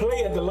 he gonna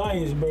play at the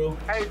Lions, bro.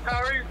 Hey,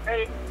 Tyrese,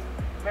 hey,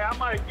 man, I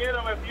might get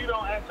him if you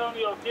don't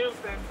Antonio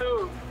Gibson,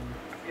 too.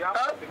 Yeah, I'm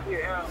about to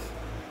get him.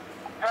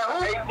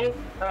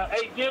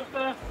 Hey,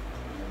 Gibson,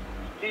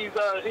 he's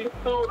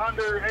still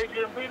under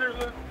Adrian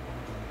Peterson.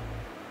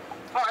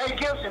 Oh, hey,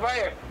 Gibson, right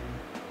here.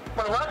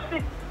 For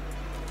Rusty?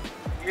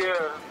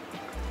 Yeah.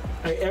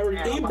 Hey, Eric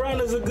Ebron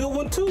is a good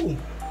one too.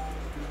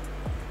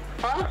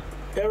 Huh?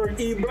 Eric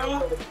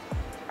Ebron.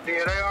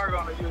 Yeah, they are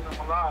gonna use him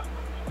a lot.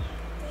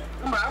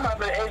 I'm about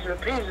to Adrian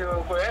Peterson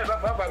real quick. I'm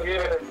about to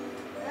get it.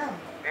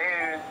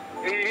 And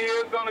he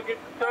is gonna get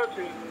the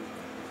touches.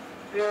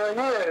 Yeah,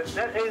 that's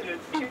Adrian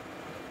Peterson.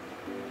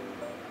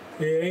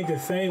 Yeah, it ain't the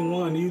same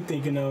one you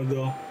thinking of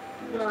though.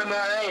 No,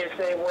 that ain't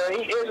the same one.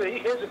 He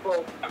is a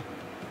pro.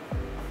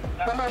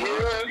 Yeah, man,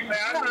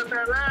 I heard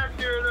that last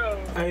year though.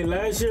 Hey,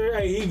 last year,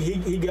 hey,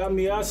 he got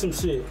me out some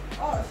shit.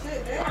 Oh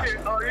shit,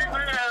 damn. Oh, he's been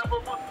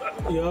having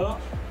Yeah,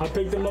 I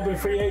picked him up in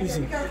free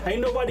agency. Ain't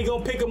nobody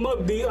gonna pick him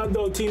up,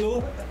 though,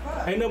 Tinu.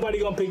 Ain't nobody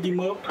gonna pick him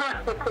up.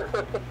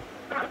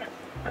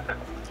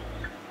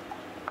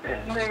 This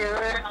nigga,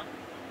 man.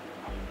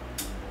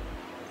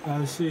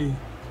 I see.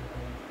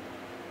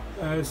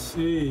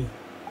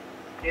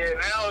 Yeah,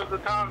 now is the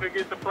time to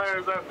get the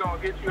players that's gonna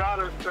get you out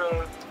of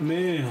stuff.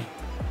 Man.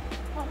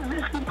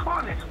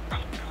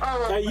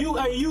 Hey, you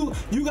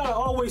gotta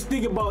always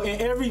think about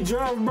in every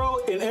draft, bro,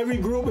 in every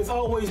group, it's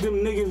always them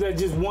niggas that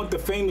just want the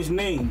famous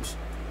names.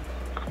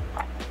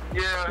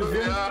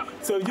 Yeah.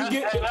 So you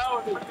get. That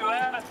was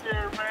last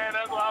year, man.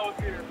 That's why I was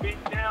getting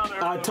beat down.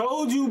 I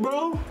told you,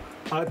 bro.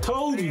 I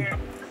told you.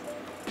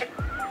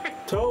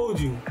 Told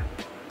you.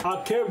 I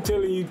kept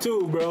telling you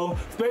too, bro.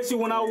 Especially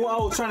when I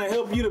was trying to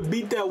help you to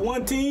beat that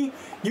one team.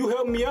 You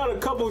helped me out a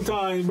couple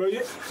times, bro.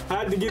 I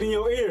had to get in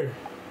your ear.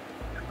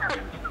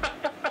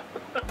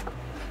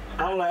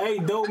 I was like, hey,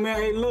 dope man,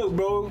 hey, look,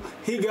 bro.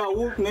 He got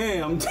whooped,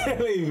 man. I'm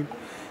telling you.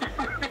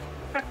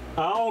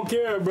 I don't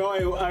care,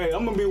 bro. Hey,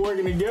 I'm gonna be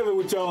working together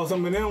with y'all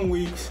some of them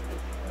weeks.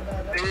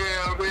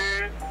 Yeah,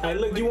 man. Hey,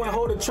 look, you wanna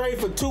hold a trade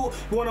for 2? You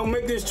wanna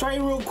make this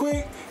trade real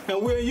quick?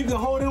 And you can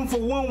hold him for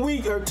 1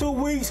 week or 2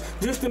 weeks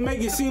just to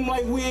make it seem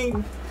like we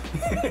ain't.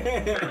 Receivers.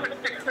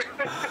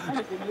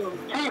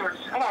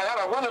 I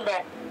got a running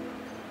back.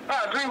 I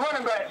got 3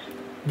 running backs.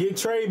 Get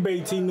trade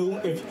bait,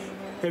 Tinu.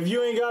 If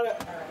you ain't got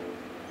it,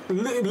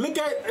 look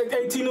at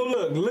hey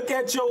Tinu. Look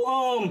at your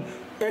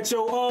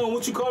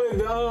what you call it,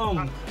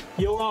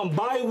 your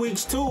bye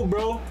weeks too,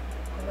 bro.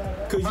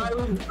 Cause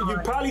you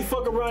probably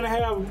fuck around and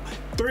have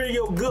 3 of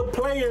your good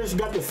players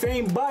got the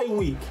same bye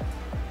week.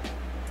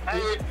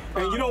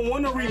 And you don't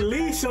want to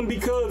release them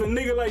because a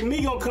nigga like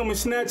me gonna come and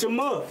snatch them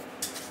up.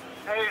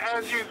 Hey,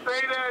 as you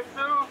say that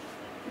too,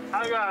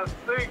 I got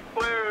 6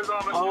 players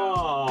on the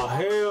Oh,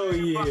 hell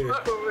yeah.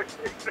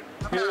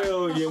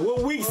 Hell yeah.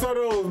 What weeks are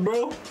those,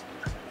 bro?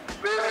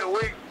 Man,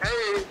 week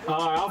 8.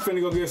 Alright, I'm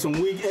finna go get some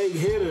week 8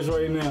 hitters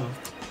right now.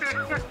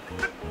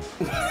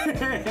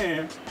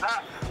 I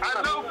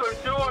know for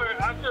sure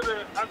I should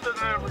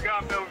have never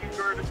gotten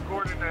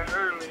Gordon that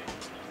early.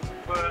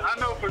 But I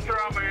know for sure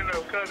I'm gonna end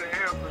up cutting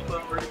him for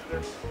some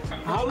reason.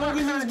 How long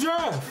is this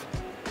draft?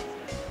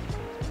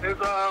 It's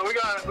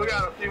we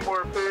got a few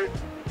more picks.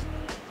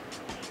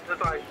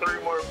 It's like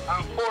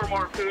 4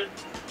 more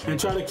picks. And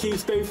try to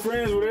stay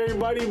friends with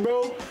everybody,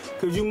 bro.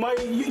 Cause you might,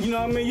 you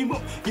know what I mean?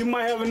 You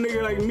might have a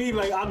nigga like me,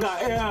 like I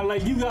got,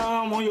 like you got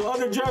on your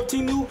other draft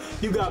team,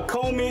 you got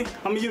Coleman.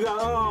 I mean, you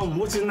got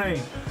what's his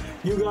name?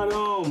 You got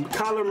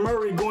Kyler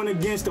Murray going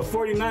against the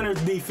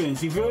 49ers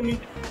defense. You feel me?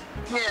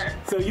 Yeah.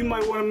 So you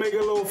might want to make a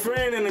little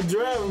friend in the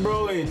draft,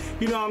 bro. And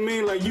you know what I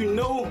mean? Like you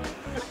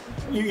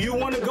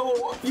want to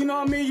go, you know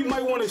what I mean? You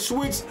might want to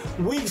switch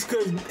weeks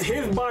because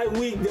his bye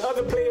week, the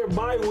other player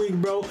bye week,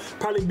 bro,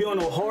 probably be on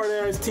a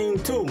hard-ass team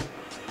too.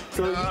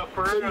 So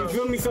you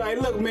feel me? So, hey,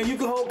 look, man, you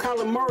can hold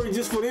Kyler Murray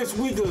just for this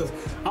week because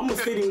I'm going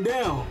to sit him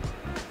down.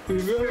 You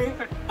feel me?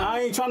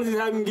 I ain't trying to just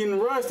have him getting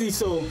rusty.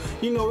 So,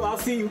 you know, I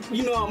see,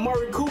 you know,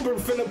 Amari Cooper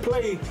finna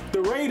play the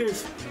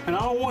Raiders, and I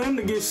don't want him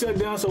to get shut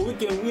down so we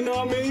can, you know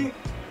what I mean?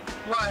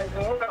 Right.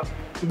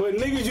 But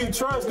niggas you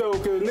trust though,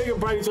 cause nigga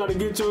probably try to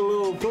get your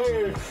little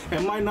player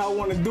and might not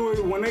want to do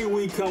it when they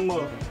week come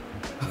up.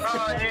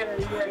 Oh yeah,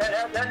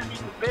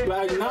 that's big.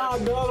 Like nah,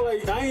 dog,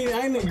 like I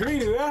ain't agree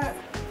to that.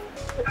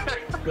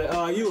 Like,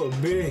 oh, you a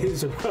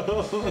bitch,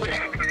 bro.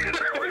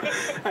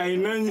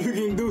 Ain't nothing you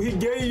can do. He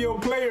gave your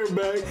player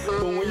back,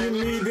 but when you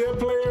need their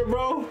player,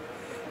 bro,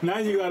 now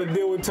you got to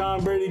deal with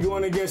Tom Brady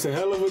going against a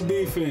hell of a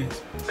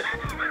defense.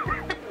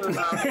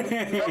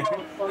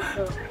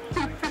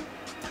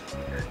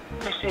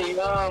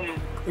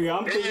 Yeah,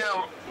 I'm thinking.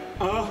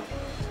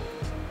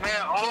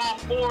 Man, all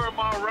 4 of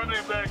my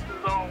running backs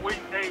is on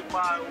week 8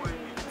 bye week.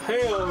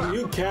 Hell,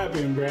 you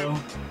capping, bro.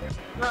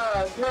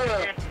 Nah,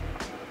 yeah.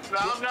 No,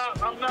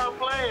 I'm not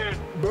playing.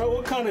 Bro,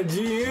 what kind of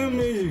GM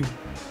is you?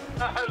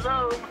 I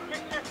know.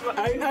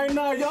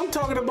 I'm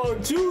talking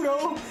about you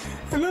though.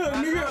 Look,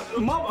 nigga,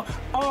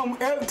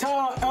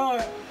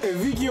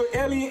 Ezekiel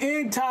Elliott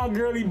and Todd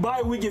Gurley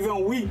bye week is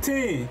on week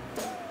 10.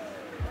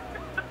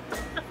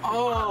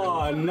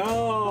 Oh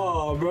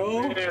no,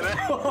 bro. Hey,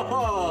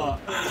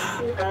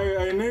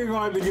 nigga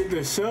gonna have to get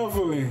the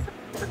shuffling.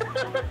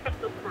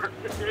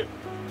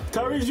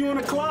 Tyrese, you on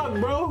the clock,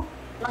 bro?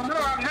 I know,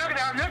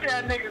 I'm looking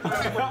at niggas.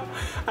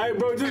 Hey,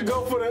 bro, just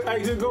go for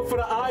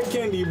the eye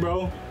candy,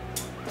 bro.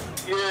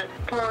 Yeah.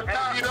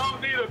 And you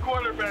don't need a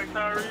quarterback,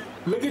 Tyrese.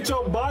 Look at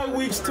your bye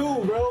weeks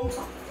too, bro.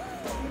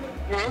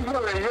 Yeah, he's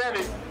gonna hit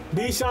it.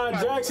 Deshaun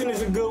Jackson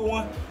is a good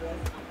one.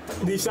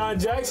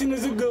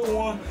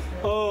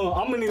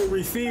 I'm gonna need a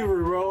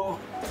receiver, bro.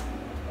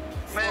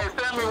 Man,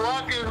 Sammy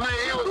Watkins, man,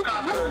 he was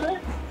confident.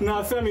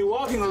 Nah, Sammy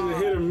Watkins is a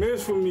hit or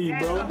miss for me,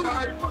 bro.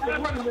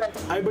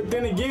 Hey, but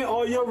then again,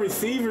 all your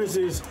receivers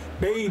is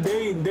they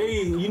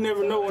you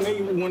never know when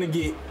they want to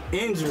get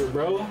injured,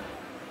 bro.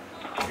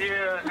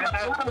 Yeah, and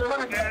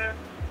that's yeah.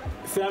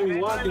 Sammy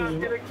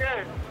Watkins.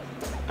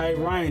 Hey,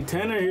 Ryan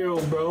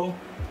Tannehill, bro.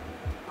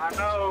 I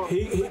know.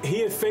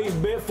 He a safe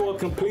bet for a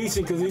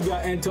completion because he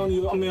got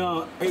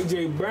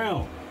AJ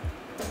Brown.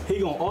 He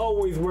gonna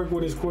always work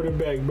with his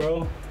quarterback,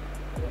 bro.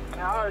 I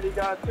already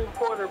got 2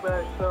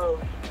 quarterbacks, so.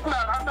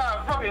 I'm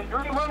not fucking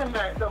 3 running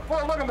backs,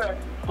 4 running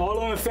backs. All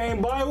on the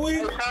same bye week?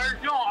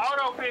 You're on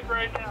auto pick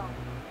right now.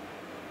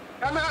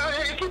 I'm not,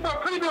 keep on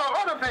putting on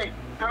auto pick.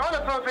 The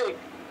auto pick.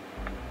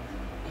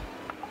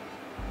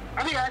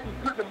 I think I can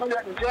put the money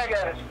out the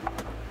jackass.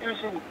 Let me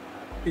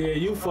see. Yeah,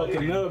 you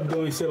fucking up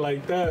doing shit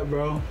like that,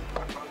 bro.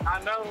 I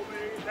know,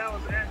 man. That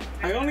was it.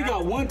 I only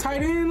got 1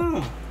 tight end,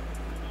 huh?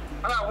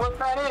 I got 1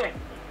 tight end.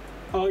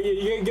 Oh, yeah,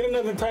 you get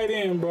another tight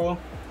end, bro.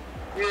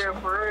 Yeah,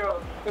 for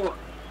real.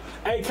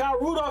 Hey, Kyle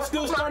Rudolph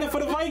still starting for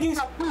the Vikings?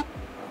 Oh,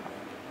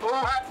 I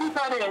have 2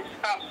 tight ends.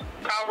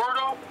 Kyle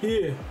Rudolph?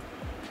 Yeah.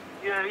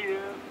 Yeah, he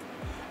is.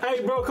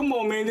 Hey, bro, come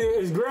on, man.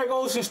 Is Greg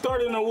Olsen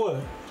starting or what?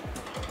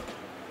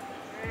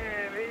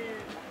 Man,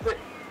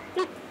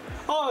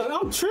 Oh,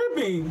 I'm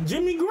tripping.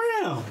 Jimmy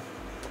Graham.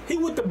 He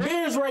with the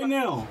Bears right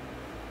now.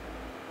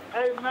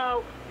 Hey,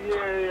 no.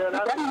 Yeah,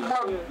 that's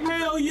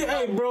Hell yeah.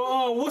 Hey,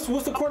 bro, what's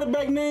the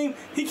quarterback name?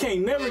 He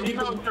can't never get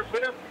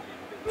the...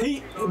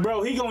 He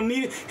gonna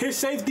need it. His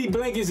safety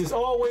blankets is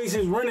always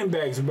his running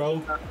backs,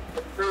 bro.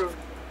 True.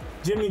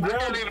 Jimmy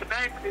Graham.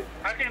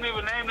 I can't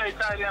even name their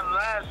tight end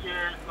last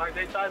year. Like,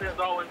 their tight end's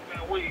always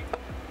been weak.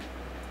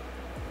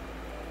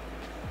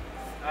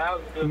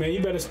 Man, you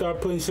better start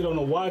putting shit on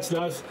the watch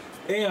list.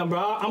 Damn, bro,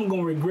 I'm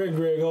gonna regret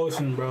Greg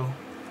Olsen, bro.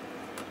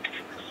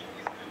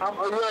 You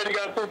already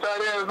got 2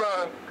 tight ends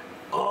on.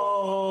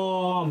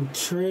 Oh, I'm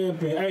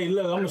tripping. Hey,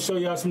 look, I'm gonna show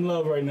y'all some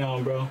love right now,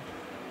 bro.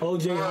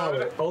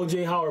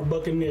 OJ Howard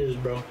Buccaneers,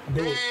 bro.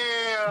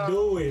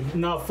 Do it.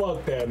 Nah,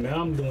 fuck that, man.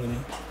 I'm doing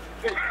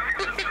it.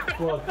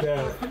 Fuck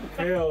that.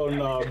 Hell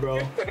no, bro.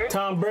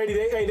 Tom Brady,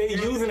 they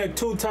using a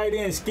 2 tight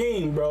end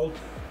scheme, bro.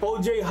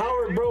 OJ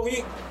Howard, bro,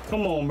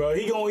 come on, bro.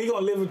 He gonna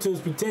live up to his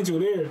potential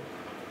there.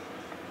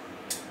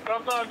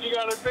 Sometimes you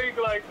gotta think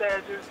like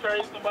that. Just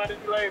trade somebody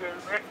later,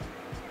 man.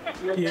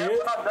 Yeah,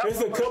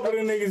 there's a couple of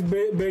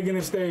niggas begging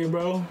to stay,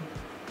 bro.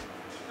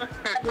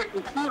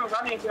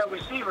 I need that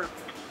receiver.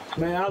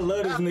 Man, I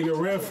love this nigga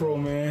Renfro,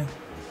 man.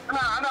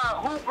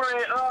 Nah, Hooper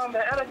and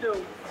the other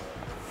dude.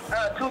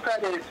 2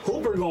 tight ends.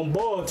 Hooper gonna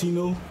ball,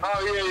 Tino. Oh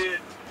yeah.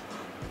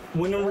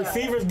 When the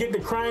receivers get to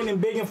crying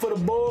and begging for the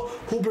ball,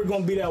 Hooper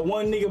gonna be that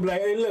one nigga be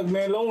like, hey, look,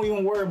 man, don't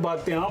even worry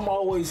about them. I'm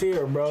always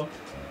here, bro.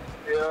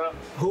 Yeah.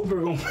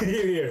 Hooper gonna be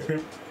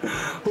here.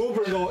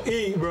 Hooper gonna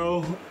eat,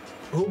 bro.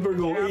 Hooper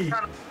gonna eat.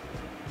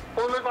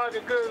 Who look like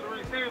a good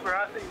receiver?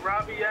 I see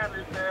Robbie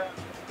Anderson.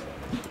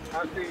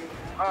 I see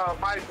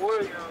Mike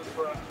Williams,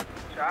 but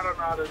I don't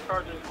know how to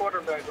charge his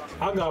quarterback on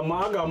him.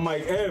 I got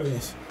Mike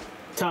Evans.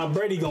 Tom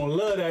Brady gonna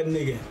love that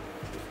nigga.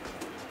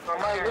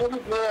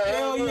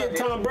 Hell yeah,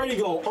 Tom Brady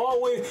gonna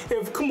always.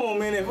 Come on,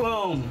 man. If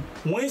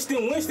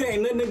Winston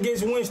ain't nothing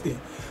against Winston.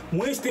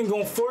 Winston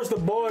gonna force the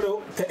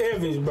ball to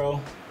Evans,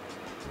 bro.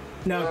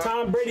 Now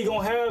Tom Brady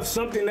gonna have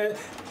something that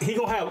he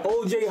gonna have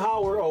OJ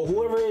Howard or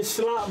whoever is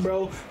slot,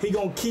 bro. He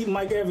gonna keep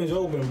Mike Evans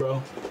open,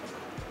 bro.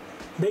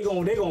 They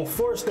gonna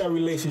force that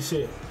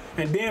relationship.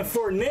 And then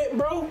Fournette,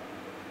 bro.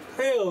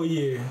 Hell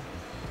yeah.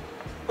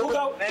 Who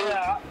got?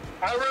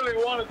 I really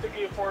wanted to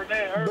get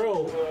Fournette hurt.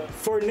 Bro,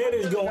 Fournette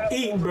is gonna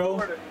eat, bro.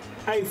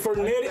 Hey,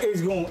 Fournette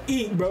is gonna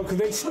eat, bro, because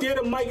they scared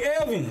of Mike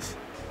Evans.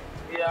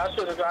 Yeah, I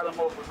should have got him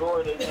over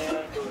Gordon,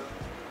 man.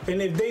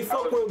 And if they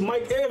fuck with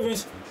Mike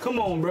Evans, come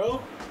on,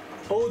 bro.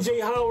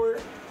 OJ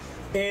Howard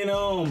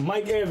and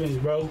Mike Evans,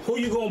 bro. Who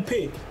you gonna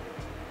pick?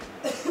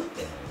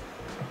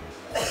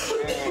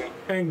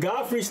 And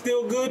Godfrey's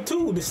still good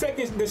too. The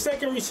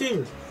second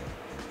receiver.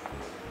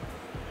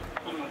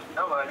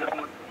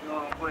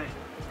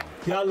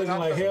 Y'all looking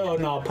like hell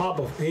now.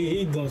 Papa,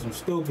 he doing some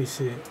stupid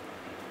shit.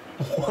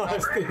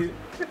 Watch this.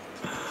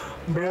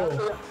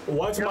 Bro,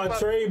 watch my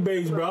trade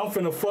base, bro. I'm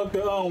finna fuck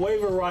the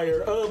waiver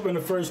wire up in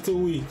the first 2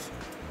 weeks.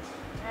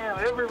 Damn,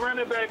 every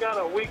running back got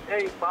a week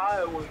 8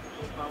 bye week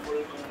for some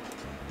reason.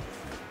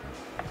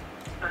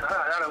 I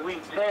got a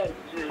week 10.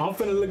 Shit. I'm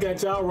finna look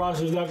at y'all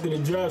rosters after the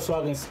draft so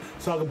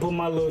I can put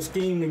my little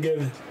scheme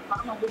together.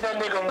 I'm gonna get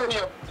that nigga on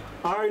him.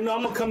 All right, no,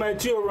 I'm gonna come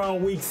at you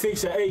around week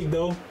 6 or 8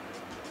 though.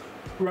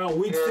 Around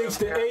week 6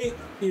 to 8,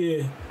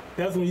 yeah,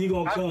 that's when you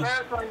gonna come. I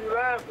passed on you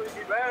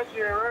last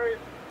year, right?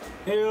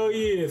 Hell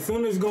yeah,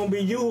 soon as it's gonna be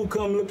you who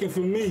come looking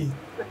for me.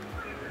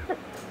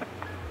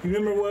 You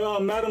remember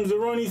what Madam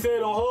Zeroni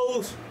said on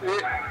Hoes?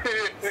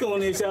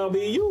 Soon it shall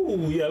be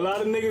you. Yeah, a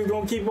lot of niggas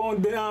gonna keep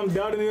on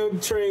doubting their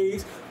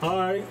trades. All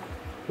right,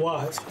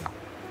 watch.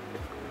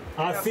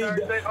 I think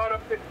they auto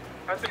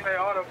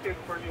pick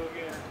for you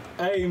again.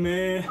 Hey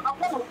man.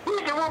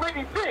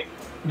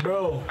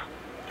 Bro.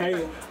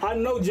 Hey, I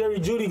know Jerry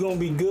Jeudy gonna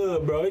be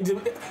good, bro. I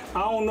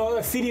don't know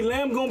if CeeDee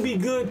Lamb gonna be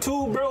good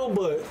too, bro,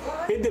 but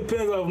it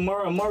depends on if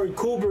Amari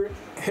Cooper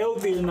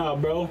healthy or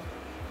not, bro.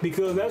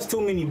 Because that's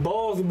too many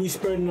balls to be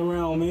spreading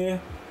around,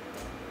 man.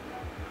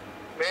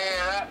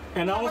 Man,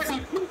 and I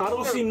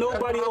don't see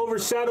nobody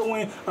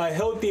overshadowing a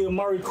healthy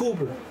Amari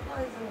Cooper.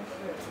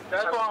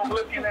 That's why I'm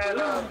looking at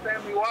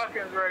Sammy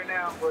Watkins right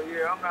now, but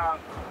yeah, I'm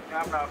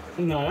not.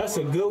 Nah, that's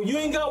a good. You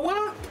ain't got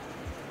Watt?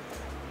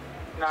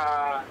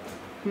 Nah.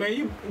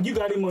 Man, you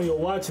got him on your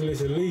watch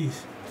list at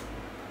least.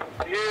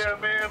 Yeah,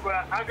 man,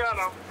 but I got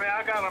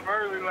him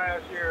early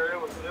last year.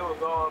 It was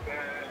all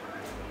bad.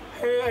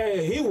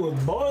 Hey, he was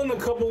balling a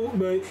couple,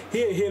 but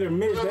he hit or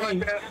miss.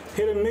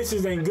 Hit or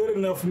misses ain't good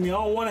enough for me. I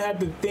don't want to have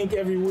to think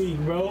every week,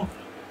 bro.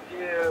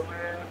 Yeah,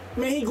 man.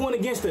 Man, he going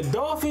against the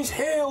Dolphins?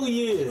 Hell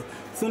yeah.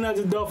 Soon as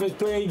the Dolphins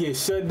play, he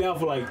gets shut down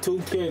for like 2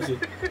 catches.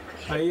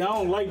 I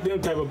don't like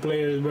them type of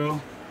players, bro.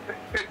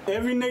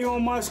 Every nigga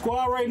on my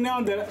squad right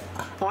now that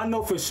I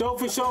know for sure,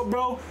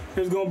 bro,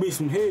 there's gonna be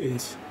some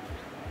hitters.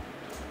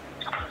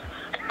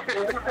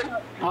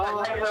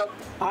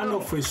 I know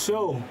for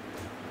sure.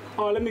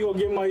 Oh, let me go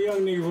get my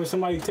young nigga for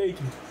somebody take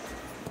him.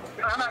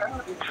 I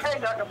got a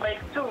trade I can make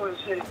too and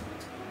shit.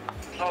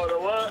 Oh, the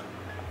what?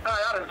 I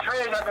got a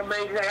trade I can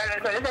make.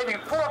 It may be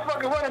 4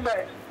 fucking running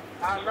backs.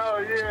 I know,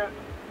 yeah.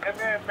 And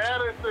then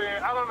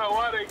Madison, I don't know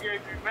why they gave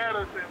you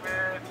Madison,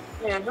 man.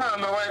 Yeah, I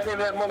don't know why they gave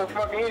that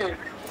motherfucker in.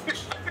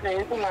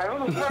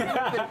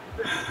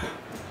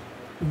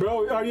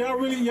 Bro, are y'all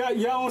really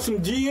y'all on some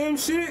GM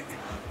shit?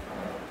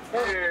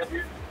 Yeah.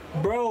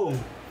 Bro,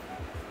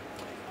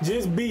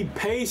 just be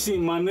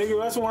patient, my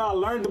nigga. That's what I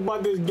learned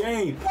about this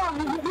game.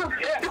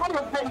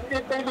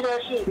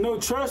 No,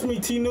 trust me,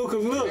 Tino,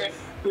 cause look,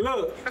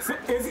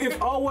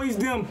 it's always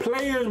them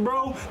players,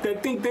 bro,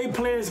 that think they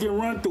players can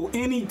run through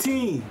any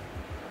team.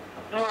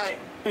 Right.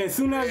 As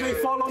soon as they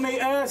fall on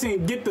their ass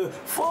and get the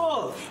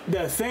fuck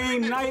that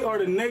same night or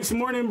the next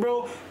morning,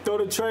 bro, throw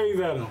the trades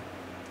at them.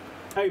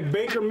 Hey,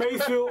 Baker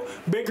Mayfield,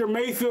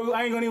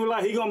 I ain't gonna even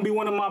lie, he gonna be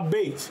one of my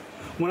baits.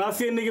 when I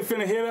see a nigga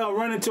finna hit up,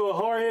 run into a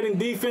hard-hitting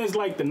defense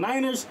like the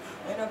Niners,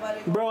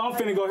 bro, I'm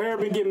finna go here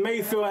and get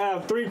Mayfield,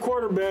 have 3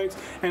 quarterbacks,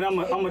 and I'm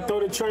gonna throw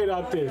the trade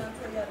out there.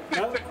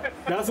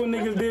 That's what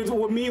niggas did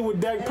with me with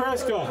Dak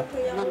Prescott.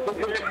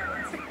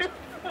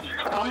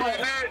 I'm like,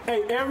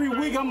 hey, every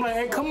week I'm like,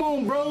 hey, come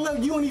on, bro, look,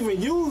 you don't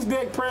even use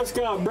Dak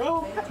Prescott,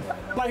 bro.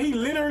 Like, he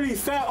literally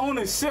sat on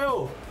the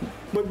shelf,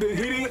 but the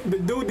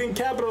dude didn't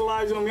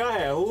capitalize on me. I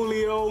had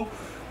Julio,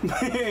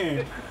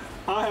 man.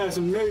 I had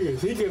some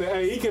niggas. He could have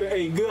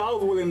ate good. I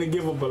was willing to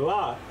give up a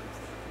lot.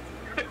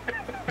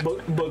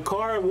 But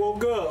Carr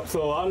woke up,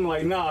 so I'm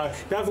like, nah.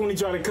 That's when he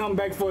tried to come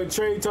back for a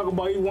trade. Talk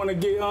about he want to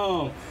get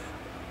Now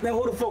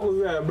who the fuck was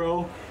that,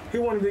 bro? He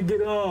wanted to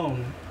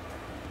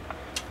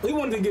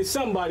get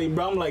somebody,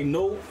 bro. I'm like,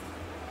 nope.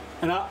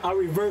 And I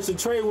reversed the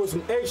trade with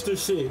some extra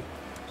shit.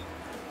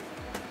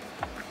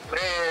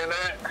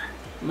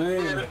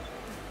 Man.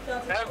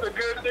 That's a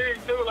good thing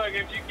too. Like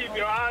if you keep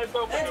your eyes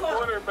open the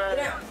quarterback,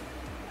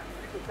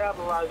 you can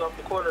capitalize off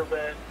the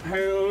quarterback.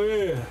 Hell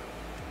yeah.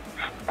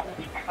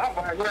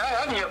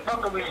 I need a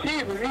fucking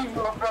receiver. These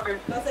motherfuckers.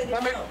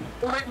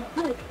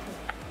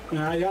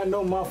 Nah, y'all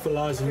know my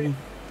philosophy.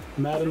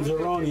 Madam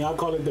Zeroni. I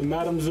call it the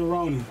Madam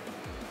Zeroni.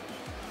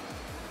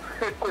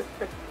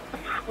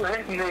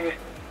 That nigga.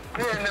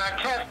 Yeah, now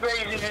cat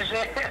raising his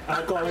head.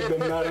 I call it the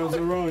Madam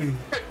Zeroni.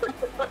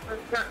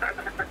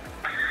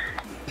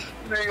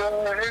 Nigga,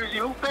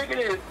 who think it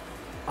is?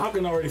 I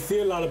can already see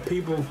a lot of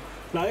people.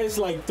 Like, it's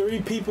like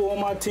 3 people on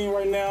my team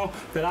right now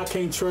that I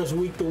can't trust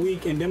week to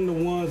week, and them the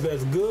ones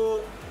that's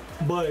good,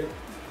 but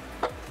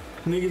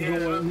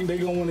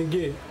niggas gonna want to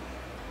get.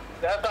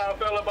 That's how I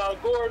felt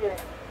about Gordon.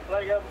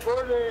 Like, if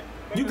Gordon...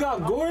 You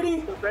got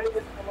Gordon?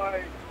 I'm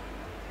like,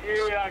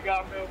 yeah, I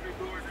got Melvin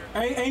Gordon.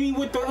 Ain't he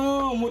with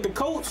the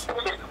coach?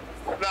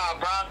 Nah,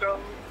 Broncos.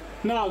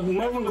 Nah,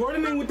 Melvin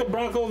Gordon ain't with the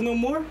Broncos no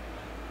more.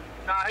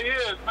 Nah, he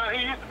is. Man,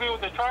 he used to be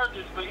with the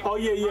Chargers. But Oh,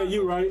 yeah,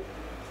 you right.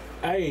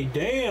 Hey,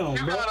 damn,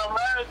 you bro. got him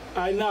last.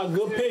 Hey, nah,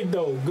 good pick,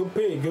 though. Good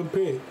pick.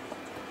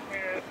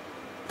 Yeah.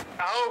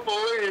 I hope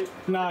for it.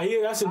 Nah,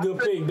 that's a good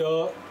pick,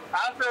 dog.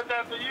 I said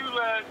that to you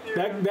last year.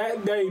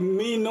 That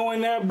me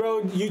knowing that,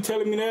 bro, you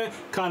telling me that,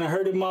 kind of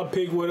hurted my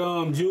pick with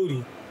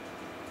Judy.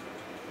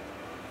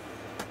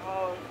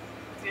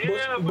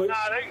 Yeah, but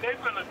nah, they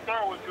finna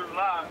start with Drew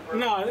Lock, bro.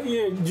 Nah,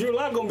 yeah, Drew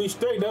Lock gonna be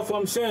straight. That's what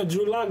I'm saying.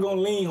 Drew Lock gonna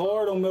lean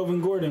hard on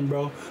Melvin Gordon,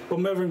 bro. But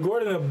Melvin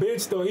Gordon a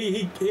bitch, though.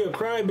 He a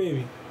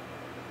crybaby.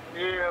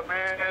 Yeah,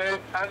 man.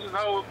 I just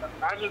know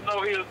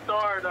he'll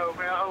star, though,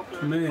 man. I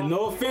hope Man,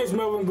 no offense,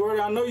 Melvin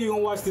Gordon. I know you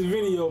gonna watch this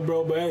video,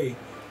 bro, but hey,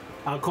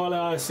 I call it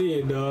how I see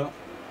it, dog.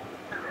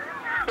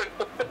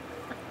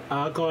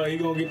 I call it he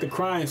gonna get the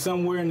crying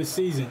somewhere in the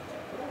season.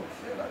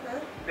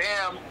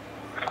 Damn.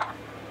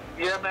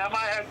 Yeah, man, I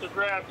might have to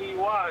grab D.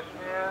 Wash,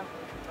 man.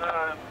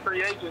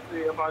 Free agency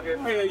if I get.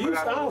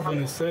 Yeah, I was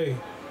gonna say.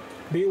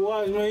 D.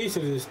 Wash, man, he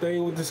should have stayed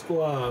with the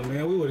squad,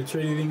 man. We would have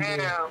treated him good.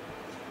 Damn.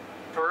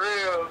 For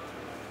real.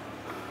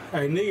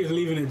 Hey, niggas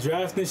leaving the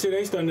draft and shit,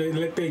 they starting to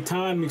let their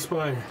time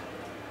expire.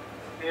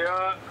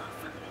 Yeah.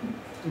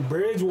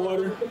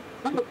 Bridgewater.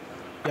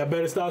 Y'all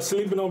better start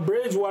sleeping on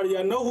Bridgewater.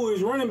 Y'all know who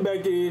his running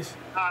back is.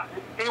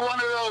 He one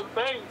of those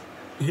things.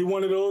 He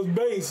one of those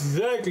base,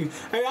 exactly.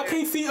 Hey, I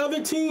can't see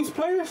other teams'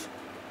 players.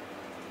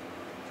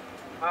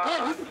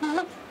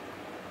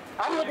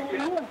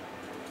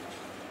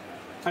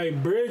 Hey,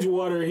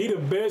 Bridgewater, he the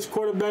best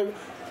quarterback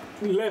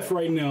left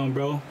right now,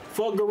 bro.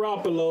 Fuck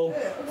Garoppolo.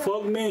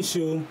 Fuck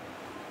Minshew.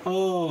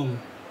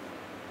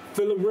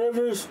 Phillip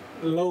Rivers,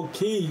 low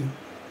key.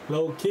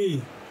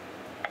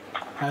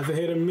 As a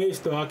hit or miss,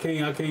 though, I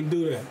can't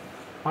do that.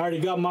 I already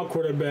got my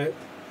quarterback.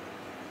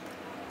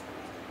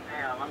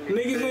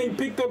 Niggas ain't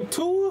picked up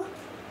Tua?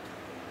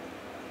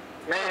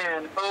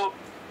 Man,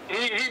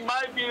 he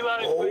might be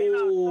like, he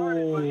not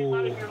starting, but he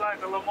might be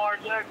like a Lamar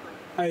Jackson.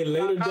 Hey,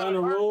 later down the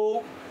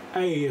road,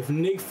 hey, if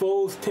Nick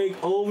Foles take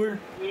over,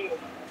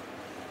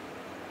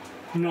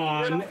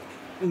 nah,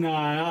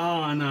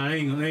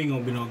 ain't gonna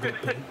be no good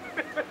pick.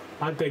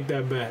 I take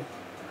that back.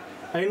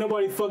 Ain't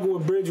nobody fucking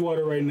with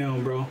Bridgewater right now,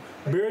 bro.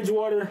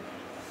 Bridgewater,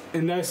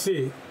 and that's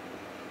it.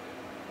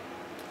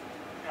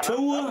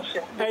 Tua,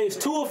 hey, is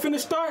Tua finna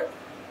start?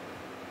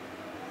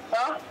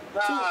 Huh?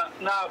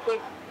 Nah,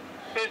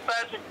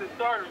 Fitzpatrick's the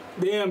starter.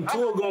 Damn,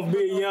 Tua gonna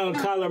be a young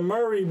Kyler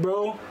Murray,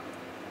 bro.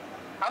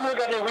 I'm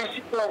looking at the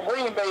receiver of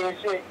Green Bay and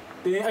shit.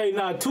 Then, hey,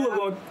 nah, Tua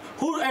gonna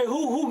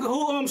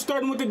who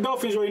starting with the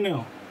Dolphins right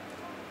now?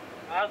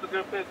 That's a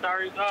good fit,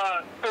 sorry.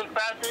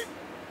 Fitzpatrick.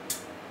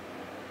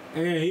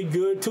 Yeah, he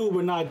good too,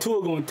 but nah,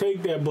 Tua gonna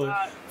take that.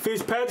 But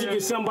Fitzpatrick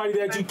is somebody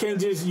that you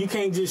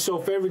can't just show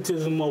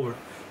favoritism over.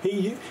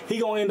 He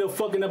gonna end up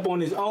fucking up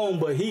on his own,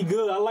 but he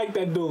good. I like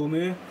that dude,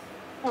 man.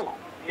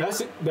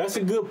 That's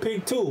a good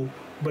pick too,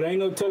 but ain't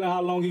no telling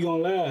how long he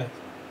gonna last.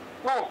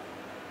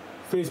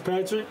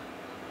 Fitzpatrick.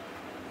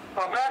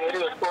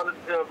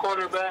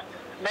 Quarterback.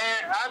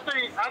 Man, I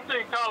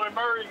think Kyler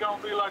Murray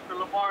gonna be like the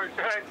Lamar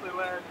Jackson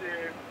last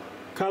year.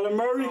 Kyler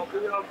Murray?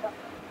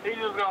 He's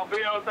just gonna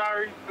be on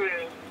Tyrese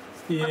Spence.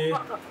 Yeah.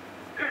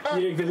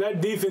 Yeah, because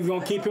that defense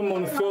gonna keep him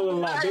on the field a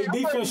lot. They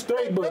defense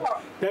straight,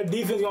 but that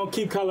defense gonna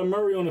keep Kyler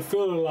Murray on the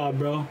field a lot,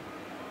 bro.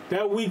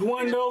 That week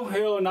 1 though,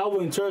 hell, and I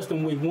wouldn't trust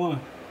him week 1.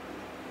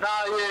 Nah,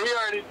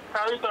 yeah,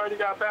 Tyrese already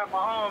got Pat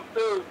Mahomes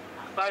too.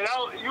 Like,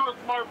 you was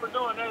smart for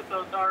doing that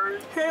though,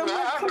 Tyrese. Hell,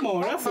 man, come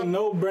on, that's a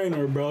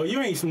no-brainer, bro. You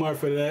ain't smart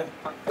for that.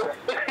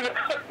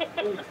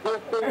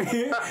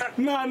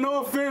 Nah,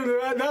 no offense.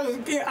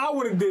 I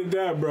would have did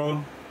that,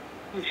 bro.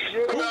 You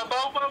got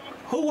both of them?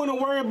 Who wanna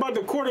worry about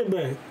the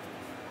quarterback?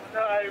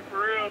 Nah, for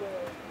real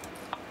though.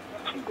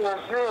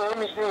 Let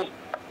me see.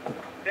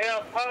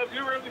 Damn, Pops,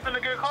 you really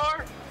finna get a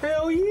car?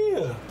 Hell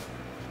yeah.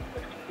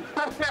 I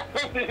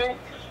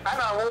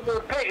got one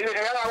more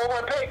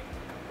pick.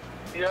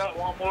 Yeah,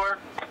 one more.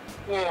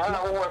 Yeah, I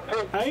got one more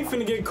pick. I ain't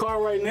finna get a car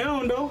right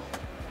now, though.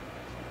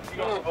 You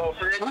gonna go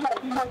for it? You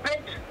got 2 more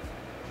picks?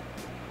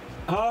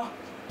 Huh?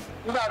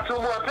 You got 2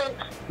 more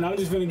picks? Now I'm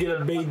just finna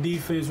get a bait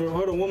defense.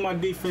 Hold on, what my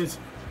defense?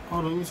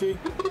 Hold on, let me see.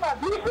 You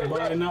got defense.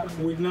 Bye, not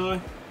week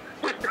 9.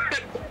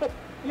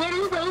 Nigga,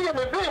 you got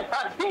the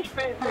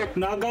defense.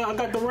 No, I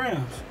got the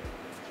Rams.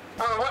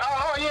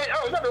 Oh, yeah.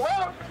 Oh, is that the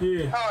Rams?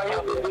 Yeah. Oh,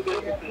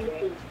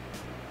 yeah.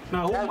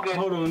 Now,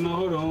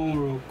 hold on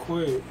real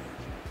quick.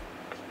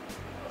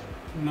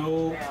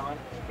 No.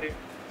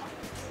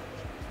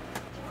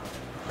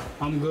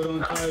 I'm good on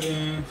tight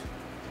ends.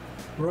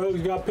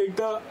 Ruggs got picked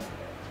up.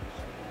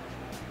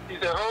 You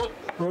said who?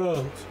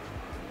 Ruggs.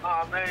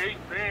 Oh man, he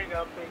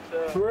got picked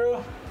up. For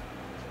real?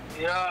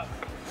 Yeah.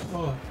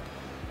 Oh.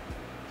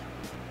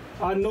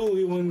 I knew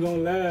he wasn't gonna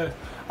last.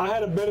 I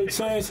had a better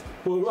chance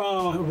with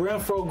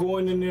Renfro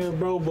going in there,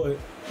 bro, but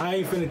I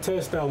ain't finna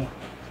test that one.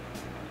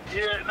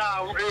 Yeah,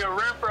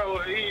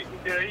 Renfro, he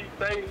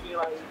stays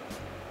like,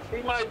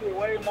 he might be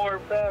way more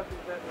passes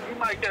he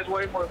might catch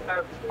way more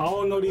passes. I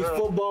don't know these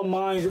football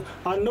minds.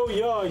 I know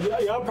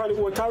y'all probably,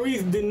 well,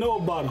 Tyrese didn't know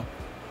about him,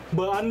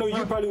 but I know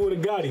you probably would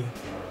have got him.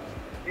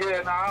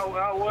 Yeah, I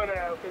would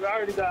have,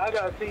 because I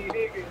got T.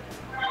 Higgins.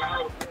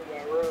 I was thinking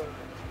about Ruggs.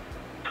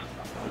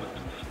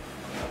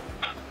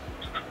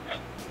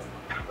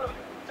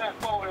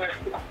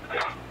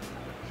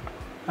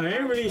 I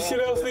ain't really shit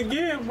else to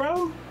give,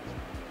 bro.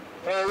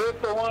 Man, this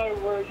the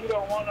one where you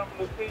don't want them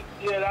to see.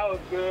 Yeah, that was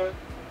good.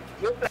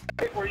 This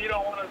the where you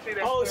don't want to see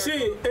that. Oh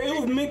shit, it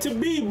was meant to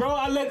be, bro.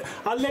 I let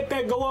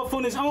that go off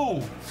on its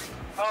own.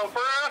 Oh,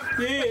 for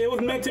real? Yeah, it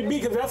was meant to be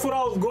because that's what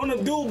I was gonna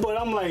do, but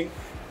I'm like,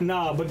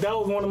 nah. But that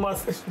was one of my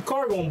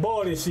car gonna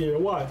ball this year.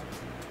 Watch.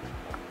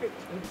 You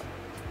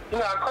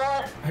got a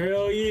car?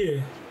 Hell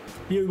yeah.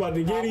 You was about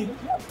to get him?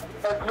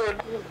 That's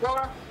good.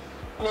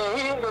 Yeah,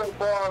 he ain't gonna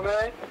ball,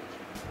 man.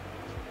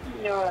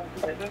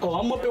 Oh,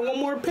 I'm up in one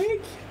more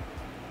pick?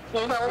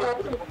 Oh,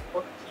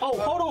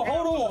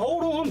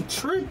 hold on. I'm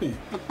tripping.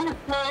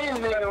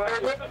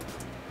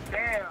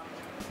 Damn.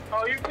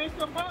 Oh, you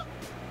picked him up?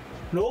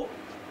 Nope.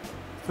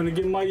 Finna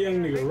get my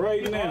young nigga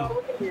right now.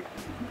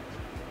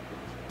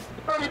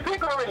 Oh, you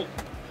pick already?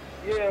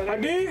 Yeah, I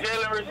did?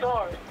 Jalen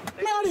Richard.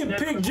 Man, I didn't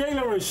pick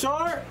Jalen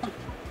Richard.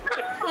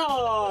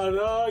 Oh,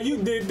 no, you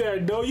did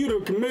that, though. You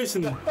the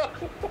commissioner.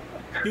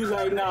 You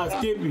like, nah,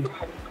 skip me.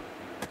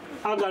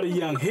 I got a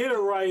young hitter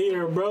right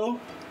here, bro.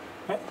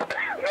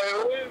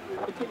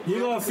 You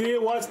gonna see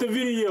it? Watch the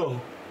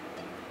video.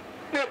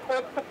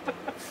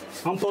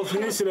 I'm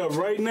posting this shit up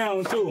right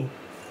now, too.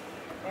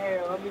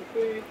 Man, let me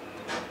see.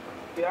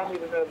 Yeah, I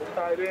need another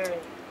tight end.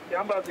 Yeah,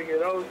 I'm about to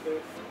get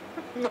Ocean.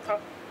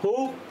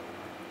 Who?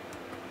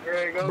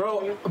 There you go.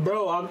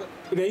 Bro,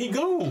 there he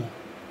gone.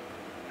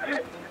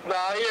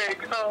 Nah, he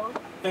ain't come.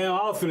 And I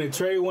was finna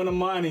trade one of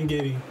mine and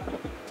get him.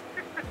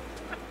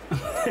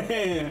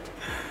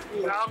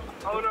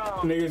 Hold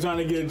on. Nigga trying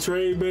to get a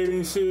trade bait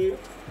and shit.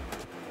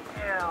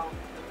 Damn.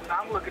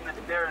 I'm looking at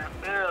Darren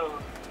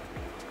Fields.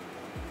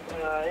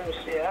 Let me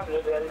see. I'm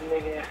looking at this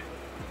nigga.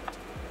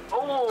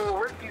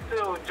 Oh, Ricky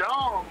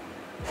Seals-Jones.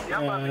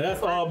 Yeah,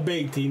 that's all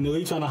baked. He knew.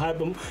 He trying to hype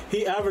him.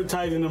 He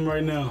advertising him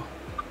right now.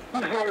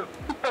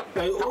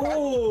 Like,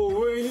 oh,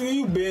 where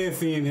you been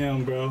seeing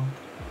him, bro?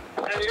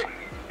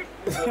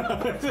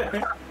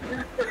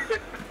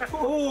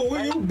 Oh,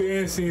 where you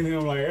been seeing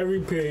him? Like every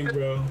pig,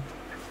 bro.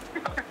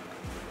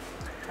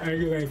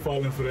 Niggas ain't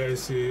falling for that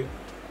shit.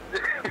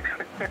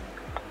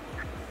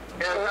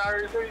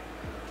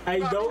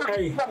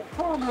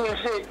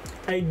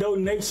 Hey, though,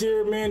 next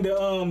year, man,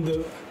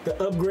 the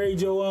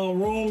upgrade your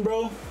room,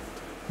 bro.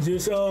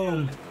 Just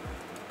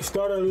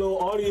start a little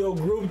audio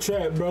group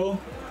chat, bro.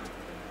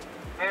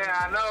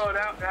 Yeah, I know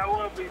that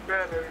would be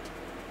better.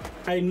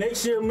 Hey,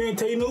 next year, man,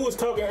 Taylor was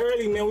talking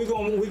early, man. We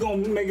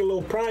gonna make a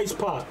little prize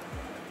pot.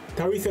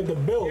 Tyrese at the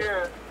belt.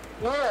 Yeah.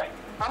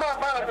 I'm not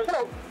buying the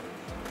show.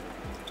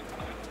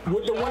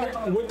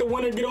 What the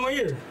winner get on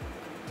here?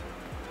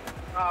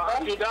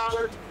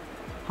 $100.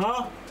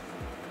 Huh?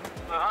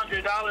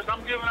 $100.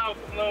 I'm giving out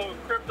some little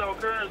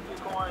cryptocurrency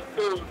coins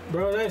too.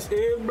 Bro, that's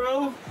it,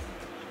 bro.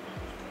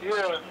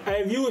 Yeah.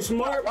 Hey, if you was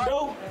smart,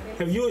 bro,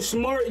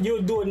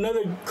 you'll do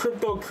another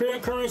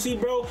cryptocurrency,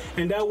 bro,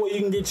 and that way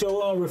you can get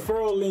your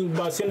referral link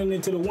by sending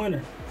it to the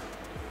winner.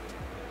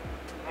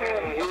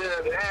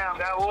 Yeah, damn,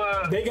 that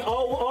was. They can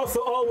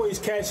also always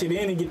cash it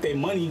in and get their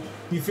money.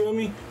 You feel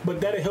me? But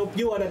that'll help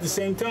you out at the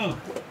same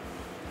time.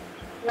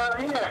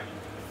 Yeah.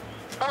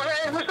 Oh,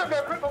 hey, what's up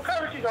that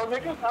cryptocurrency though,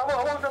 nigga?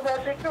 I want some of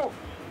that shit too.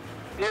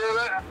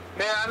 Yeah,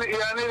 man, I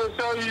need to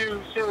show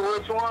you shit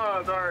which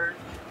ones are.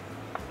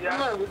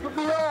 Yeah.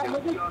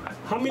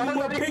 How many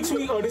more picks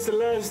we? Oh, this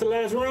is the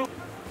last round.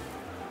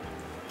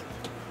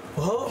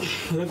 Well,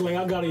 look like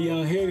I got a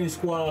young hitting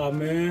squad,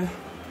 man.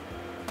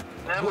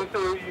 Let me see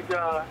what you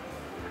got.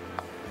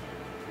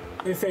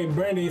 They say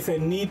Brandon, they say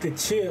need the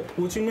chip.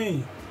 What you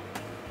mean?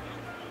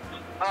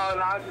 Oh,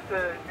 no, I just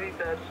said need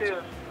that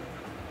chip.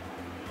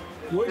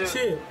 What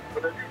chip?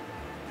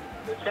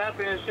 The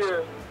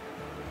championship.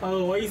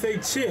 Oh, why you say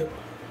chip?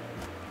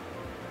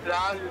 Yeah,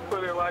 I just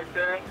put it like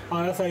that.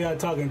 Oh, that's how y'all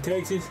talk in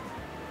Texas?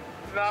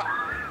 No.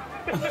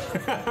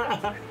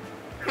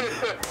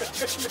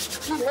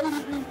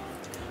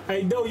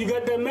 Hey, Doe, you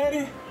got that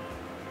Madden?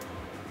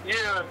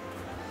 Yeah.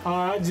 Oh,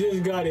 I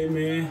just got it,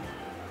 man.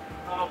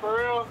 Oh, for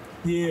real?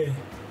 Yeah.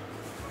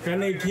 That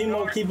nigga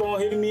Kimo keep on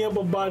hitting me up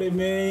about it,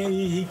 man.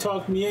 He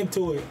talked me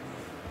into it.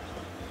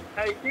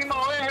 Hey,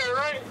 Kimo in here,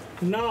 right?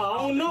 Nah, I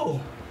don't know.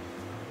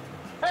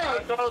 Hey, I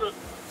told him.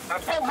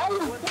 How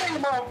you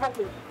saying,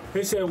 motherfuckers?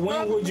 They said,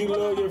 when would you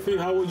love your free?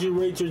 How would you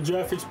rate your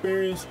draft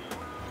experience?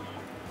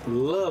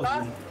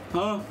 Lovely.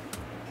 Huh?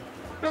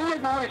 This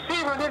nigga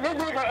receiver, this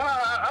nigga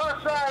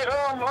outside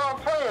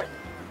player.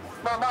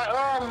 My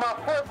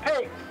fourth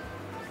pick.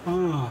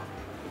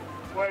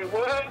 Wait,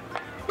 what?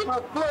 My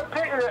fourth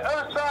pick is an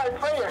outside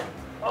player.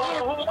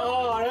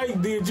 Oh, they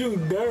did you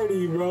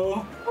dirty,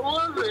 bro. Who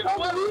was it?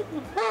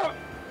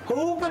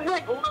 Who?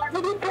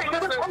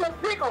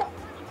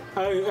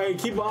 Hey,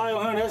 keep an eye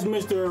on him. That's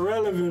Mr.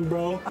 Irrelevant,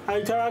 bro.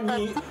 Hey,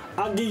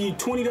 I'll give you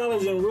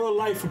 $20 in real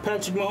life for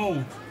Patrick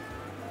Mahomes.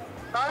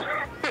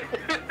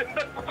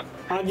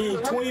 I'll give you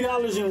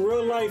 $20 in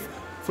real life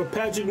for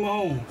Patrick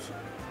Mahomes.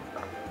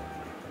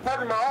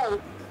 Patrick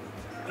Mahomes?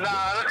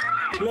 Nah.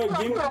 Look,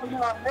 give me.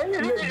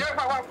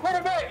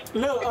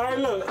 Look, all right,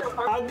 look.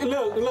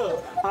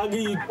 I'll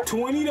give you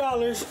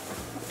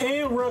 $20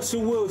 and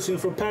Russell Wilson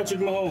for Patrick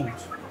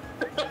Mahomes.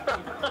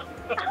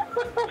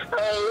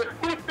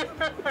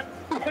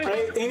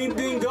 Hey,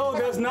 anything goes.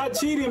 That's not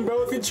cheating,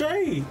 bro. It's a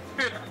trade.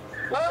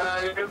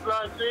 It's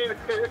not cheating.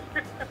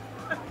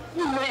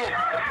 Yeah.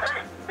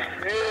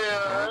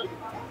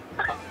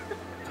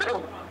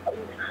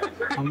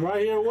 I'm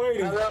right here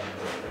waiting.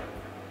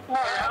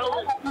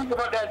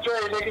 About that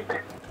trade,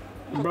 nigga.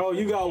 Bro,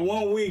 you got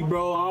 1 week,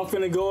 bro. I'm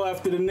finna go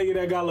after the nigga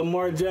that got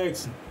Lamar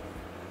Jackson.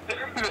 I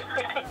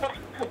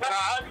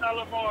got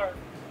Lamar.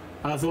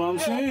 That's what I'm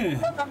saying.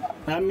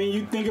 I mean,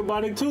 you think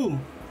about it too.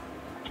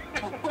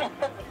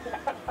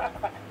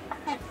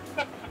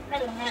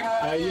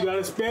 Hey, you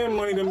gotta spend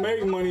money to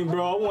make money,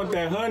 bro. I want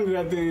that 100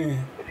 at the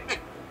end.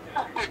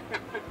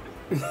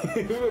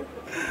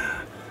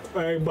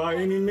 Hey, by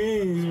any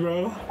means,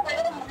 bro.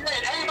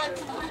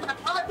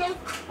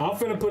 I'm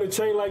finna put a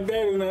tray like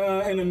that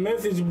in a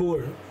message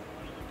board.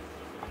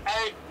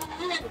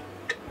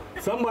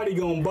 Somebody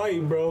gonna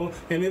bite, bro,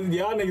 and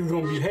y'all niggas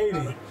gonna be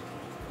hating.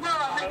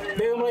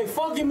 They're like,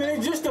 fuck it, man.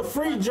 It's just a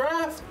free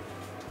draft.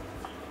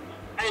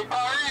 Hey,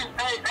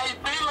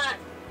 Thielen.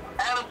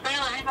 Adam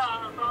Thielen, he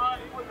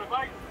with the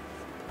Vikings.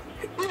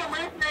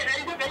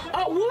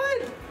 Oh,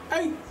 what?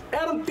 Hey,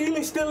 Adam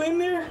Thielen still in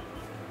there?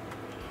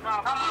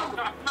 Nah,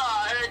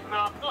 heck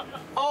no.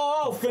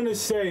 Oh, I was finna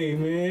say,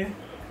 man.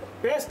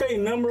 That's their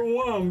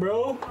 #1,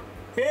 bro.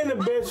 And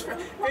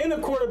the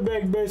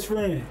quarterback best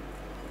friend.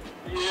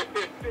 Yeah.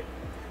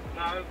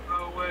 Nah, there's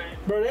no way.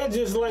 Bro, that's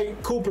just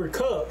like Cooper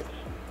Kupp.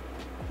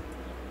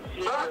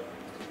 Yeah.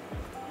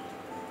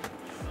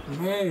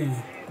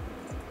 Man.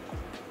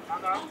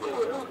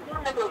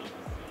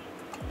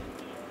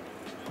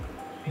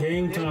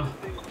 Game time.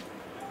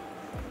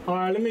 All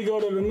right, let me go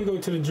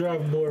to the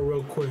draft board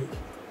real quick.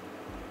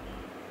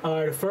 All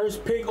right, the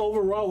first pick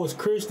overall was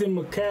Christian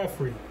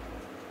McCaffrey.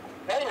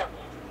 Damn.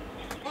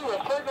 You were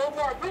first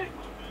overall pick?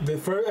 The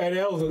first,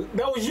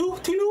 that was you,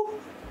 Tino? No,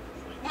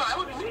 that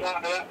wasn't me.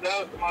 That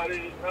was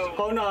somebody else.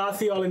 Oh no, I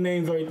see all the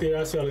names right there.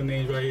 I see all the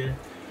names right here.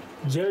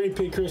 Jerry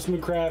picked Christian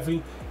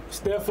McCaffrey.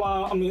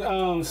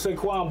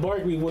 Saquon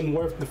Barkley wasn't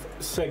worth the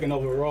second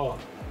overall.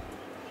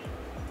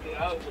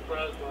 Yeah, I was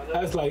surprised by that.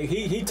 That's like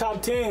he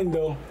top 10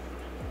 though.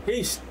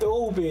 He's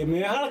stupid,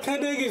 man. How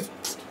can niggas?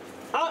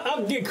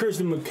 I'll get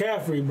Christian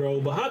McCaffrey, bro,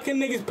 but how can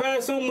niggas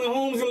pass on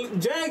Mahomes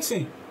and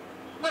Jackson?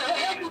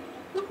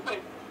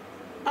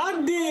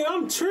 I did.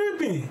 I'm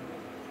tripping.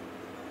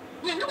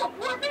 No,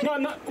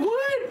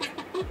 what?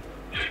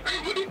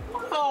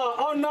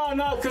 Oh,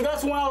 no, because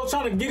that's when I was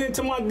trying to get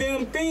into my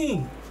damn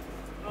thing.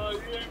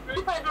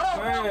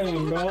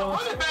 Man, bro.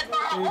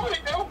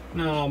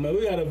 Nah, man,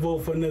 we gotta vote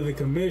for another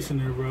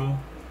commissioner, bro.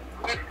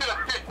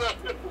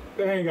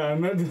 That ain't got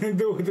nothing to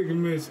do with the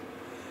commission.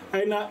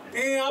 Hey, now,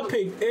 damn, I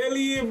picked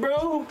Elliott,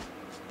 bro.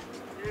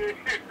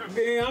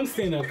 Damn, I'm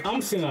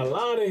seeing a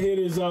lot of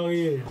hitters out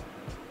here.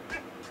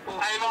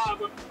 Hey, no,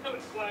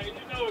 Like, you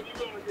know what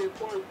you're gonna get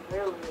poisoned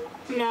earlier.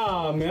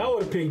 Nah, man, I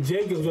would have picked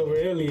Jacobs over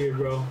Elliott,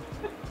 bro.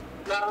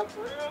 Nah,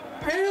 for real?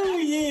 Hell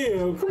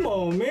yeah. Come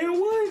on, man.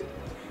 What?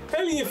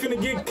 Elliott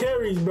finna get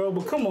carries, bro,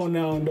 but come on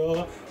now,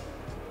 dog.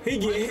 He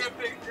get...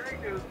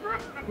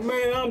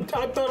 Man,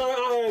 I thought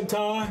I had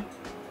time.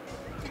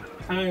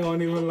 I ain't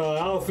gonna even lie.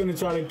 I was finna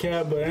try to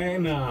cap, but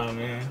ain't nah,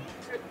 man.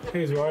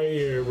 It's right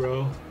here,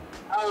 bro.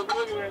 I was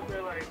looking at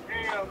that like,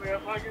 damn, man,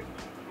 if I get,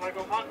 like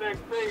on my next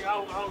thing, I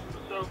was for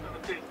sure gonna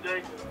pick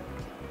Jacob.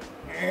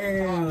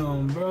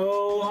 Damn,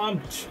 bro,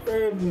 I'm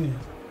tripping.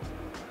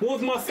 What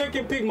was my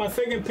second pick? My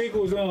second pick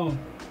was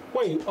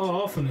wait, I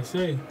was finna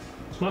say.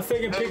 My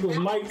second pick was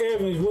Mike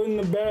Evans. Wasn't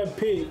a bad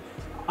pick.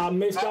 I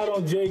missed out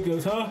on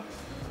Jacobs, huh?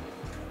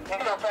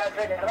 That's not bad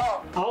pick at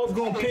all. I was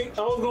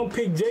gonna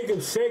pick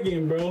Jacobs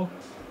second, bro.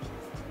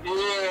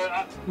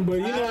 Yeah, But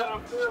you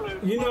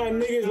know how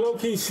niggas low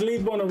key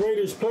sleep on the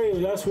Raiders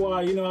players. That's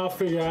why, you know, I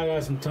figured I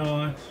got some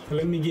time. So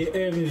let me get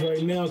Evans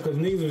right now because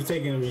niggas was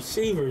taking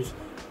receivers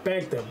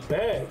back to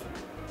back.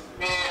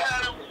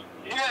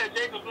 Yeah,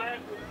 Jacob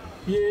last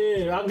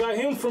year. Yeah, I got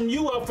him from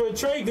you after a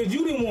trade because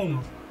you didn't want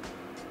him.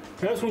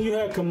 That's when you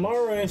had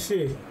Kamara and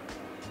shit.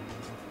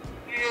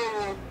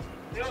 Yeah,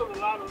 there was a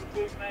lot of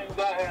big names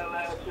I had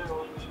last year.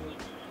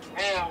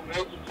 Damn,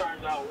 they just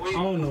turned out weak.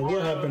 I don't know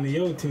what happened to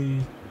your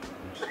team.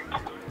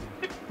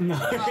 Nah,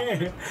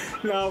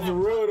 for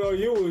real though,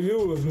 you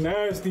was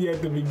nasty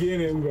at the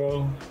beginning,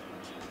 bro.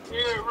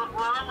 Yeah, remember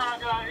I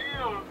got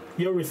him.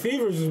 Your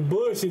receivers was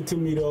bullshit to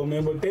me though,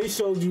 man, but they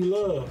showed you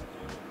love.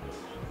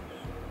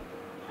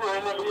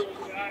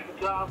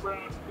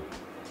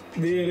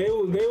 Yeah, they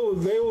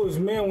was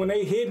man, when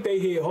they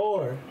hit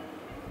hard.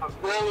 I'm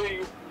telling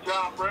you,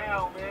 John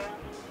Brown, man.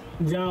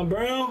 John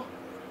Brown?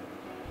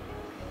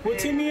 What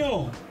team he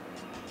on?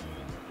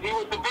 He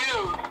was the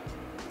Bills.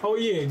 Oh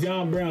yeah,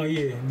 John Brown,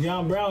 yeah.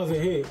 John Brown's a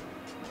hit.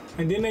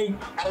 And then they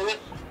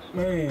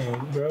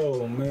man,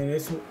 bro, man,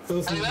 that's hey,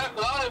 that's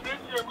all this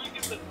year we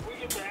get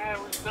to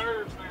have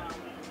reserves now.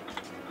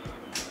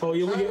 Oh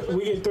yeah,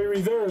 we get 3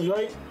 reserves,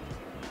 right?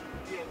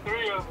 Yeah,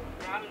 3 of them.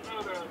 I didn't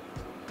know that.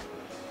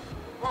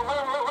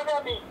 What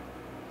that mean?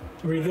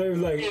 Reserves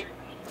like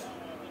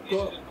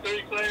well,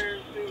 3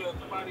 players too that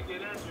somebody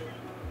get injured.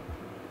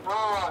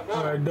 All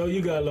right, though,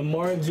 you got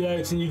Lamar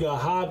Jackson, you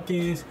got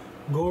Hopkins,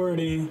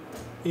 Gordon,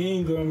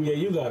 Ingram. Yeah,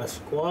 you got a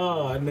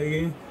squad,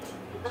 nigga.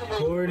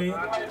 Gordon,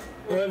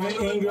 Evan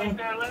Ingram.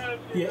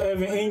 Yeah,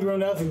 Evan Ingram,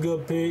 that's a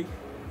good pick.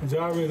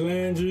 Jarvis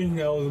Landry,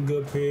 that was a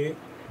good pick.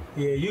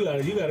 Yeah, you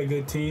got a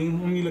good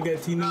team. Let me look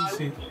at team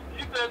shit.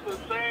 You said the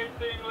same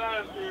thing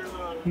last year,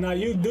 though. Nah,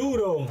 you do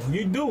though.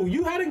 You do.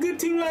 You had a good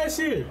team last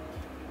year.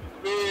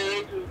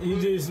 Yeah, You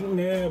just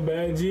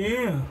bad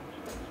GM.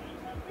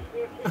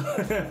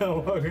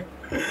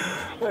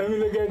 Let me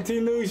look at T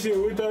New shit.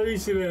 What Tyree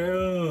shit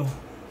at?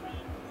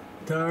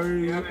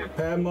 Tyree,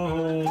 Pat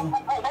Mahomes.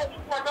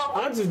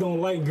 I just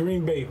don't like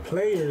Green Bay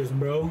players,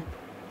 bro.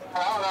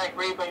 I don't like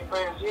Green Bay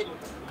players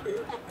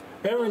either.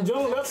 Aaron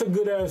Jones, that's a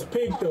good ass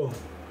pick though.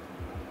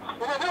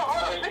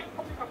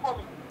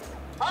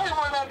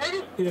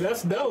 Yeah,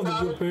 that was a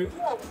good pick.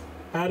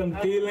 Adam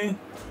Thielen,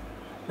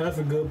 that's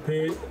a good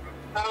pick.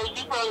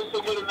 you probably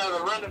should get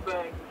another running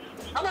back.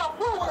 I'm not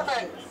full running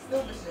back.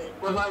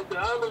 But like the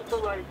other two,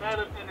 like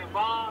Madison and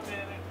Bond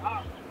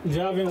and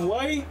Javin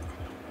White?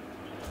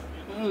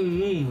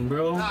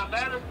 Bro. Nah,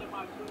 Madison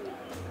my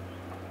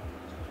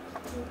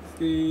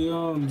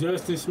The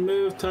Justin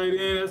Smith, tight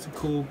end, that's a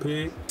cool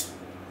pick.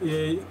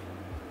 Yeah,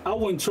 I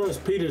wouldn't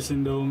trust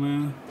Peterson though,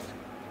 man.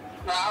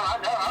 Nah,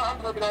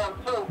 I'm looking at him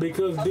too.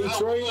 Because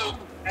Detroit.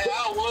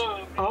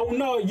 Oh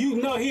no,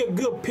 he a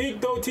good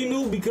pick though,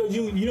 T-New, because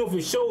you know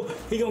for sure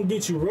he gonna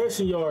get you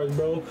rushing yards,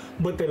 bro.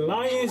 But the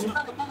Lions,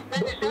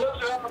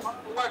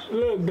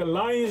 look, the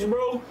Lions,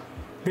 bro,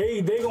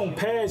 they gonna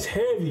pass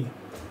heavy.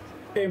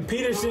 And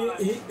Peterson,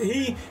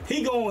 he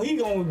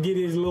gonna get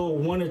his little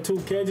 1 or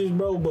 2 catches,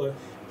 bro. But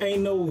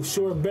ain't no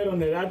short bet on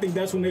that. I think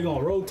that's when they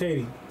gonna rotate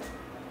him.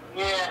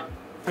 Yeah.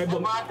 Hey,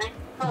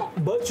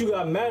 but you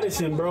got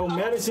Madison, bro.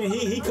 Madison,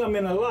 he come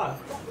in a lot.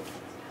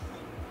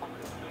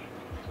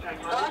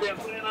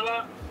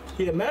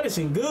 Yeah,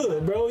 Madison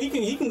good, bro. He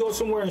can go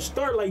somewhere and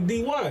start like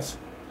D. Watts.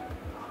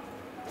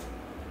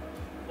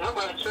 I'm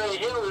about to trade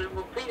him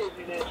with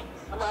Peterson then.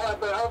 I'm going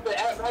to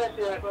have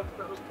Madison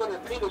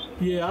put Peterson.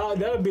 Yeah,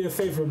 that'll be a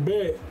safer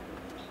bet.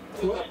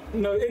 Well,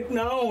 no, I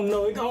don't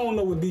know. I don't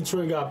know what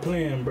Detroit got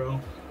planned, bro.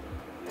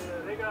 Yeah,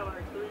 they got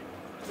like 3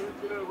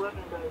 good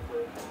running backs.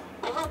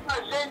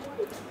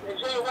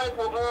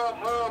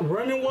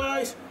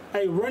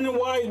 Running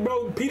wise,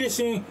 bro.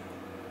 Peterson,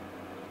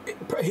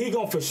 he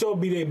gonna for sure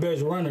be their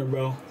best runner,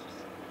 bro.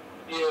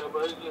 Yeah,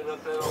 but it's just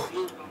that they don't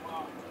use him.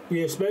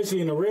 Yeah,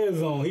 especially in the red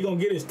zone, he gonna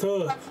get his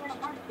tug. Hey,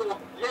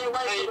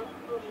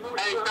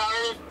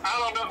 Curry, I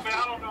don't know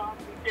how many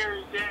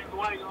carries James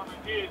White on the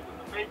kid, because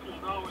the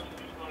Patriots always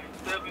use like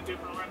 7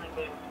 different running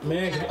backs.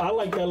 Man, I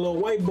like that little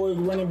white boy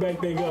running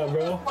back they got,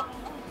 bro.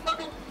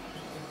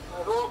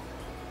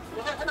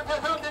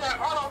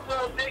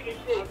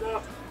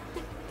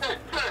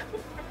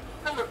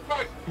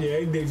 Yeah,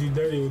 he did you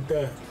dirty with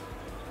that.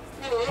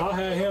 I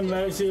had him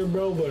last year,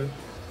 bro, but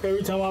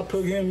every time I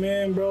put him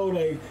in, bro,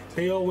 like,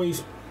 they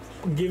always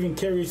giving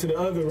carries to the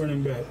other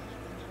running back.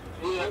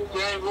 Yeah,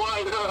 James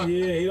White, huh?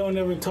 Yeah, he don't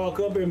ever talk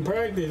up in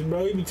practice,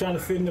 bro. He be trying to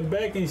fit in the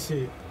back and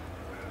shit.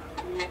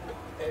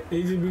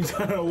 He just be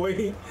trying to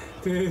wait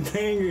till the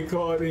thing get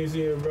called and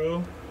shit,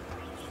 bro.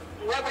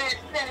 Whatever he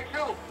said,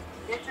 too.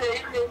 He said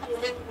he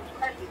couldn't make the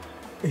practice.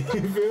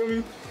 You feel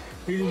me?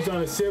 He just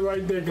trying to sit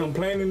right there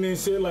complaining and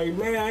shit like,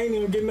 man, I ain't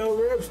even getting no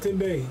reps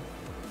today.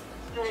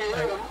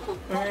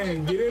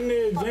 Man, get in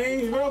there,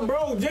 James, bro.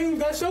 Bro, James,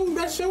 that's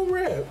your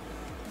rep.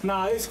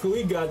 Nah, it's cool.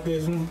 He got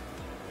this one.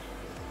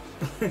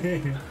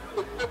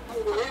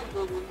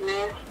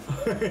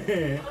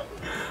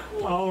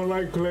 I don't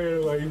like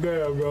players like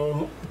that,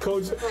 bro.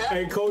 Coach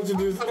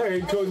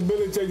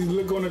Belichick just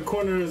look on the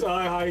corner of his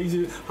eye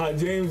how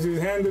James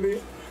just handled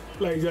it,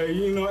 like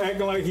you know,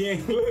 acting like he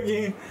ain't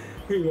looking.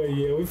 He like,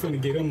 yeah, we finna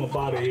get him up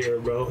out of here,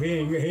 bro. He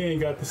ain't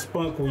got the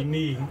spunk we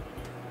need.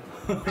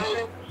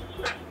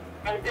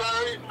 Hey,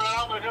 Gary, man,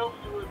 I'm gonna help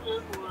you with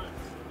this one.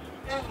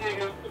 This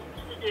nigga,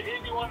 you get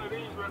any one of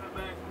these running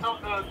backs,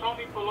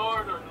 Tony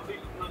Pollard or at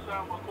least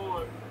LaShawn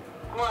McCoy.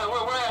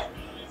 What?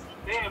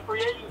 Damn,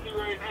 free agency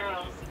right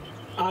now.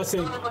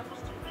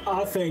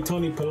 I think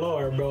Tony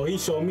Pollard, bro. He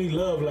showed me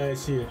love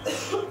last year.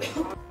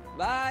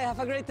 Bye, have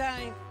a great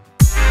time.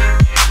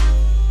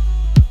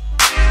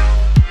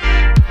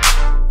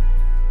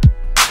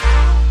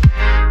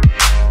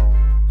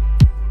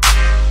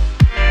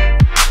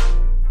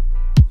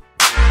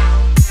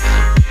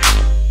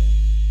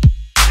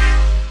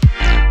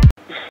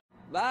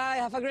 Bye,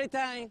 have a great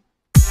time.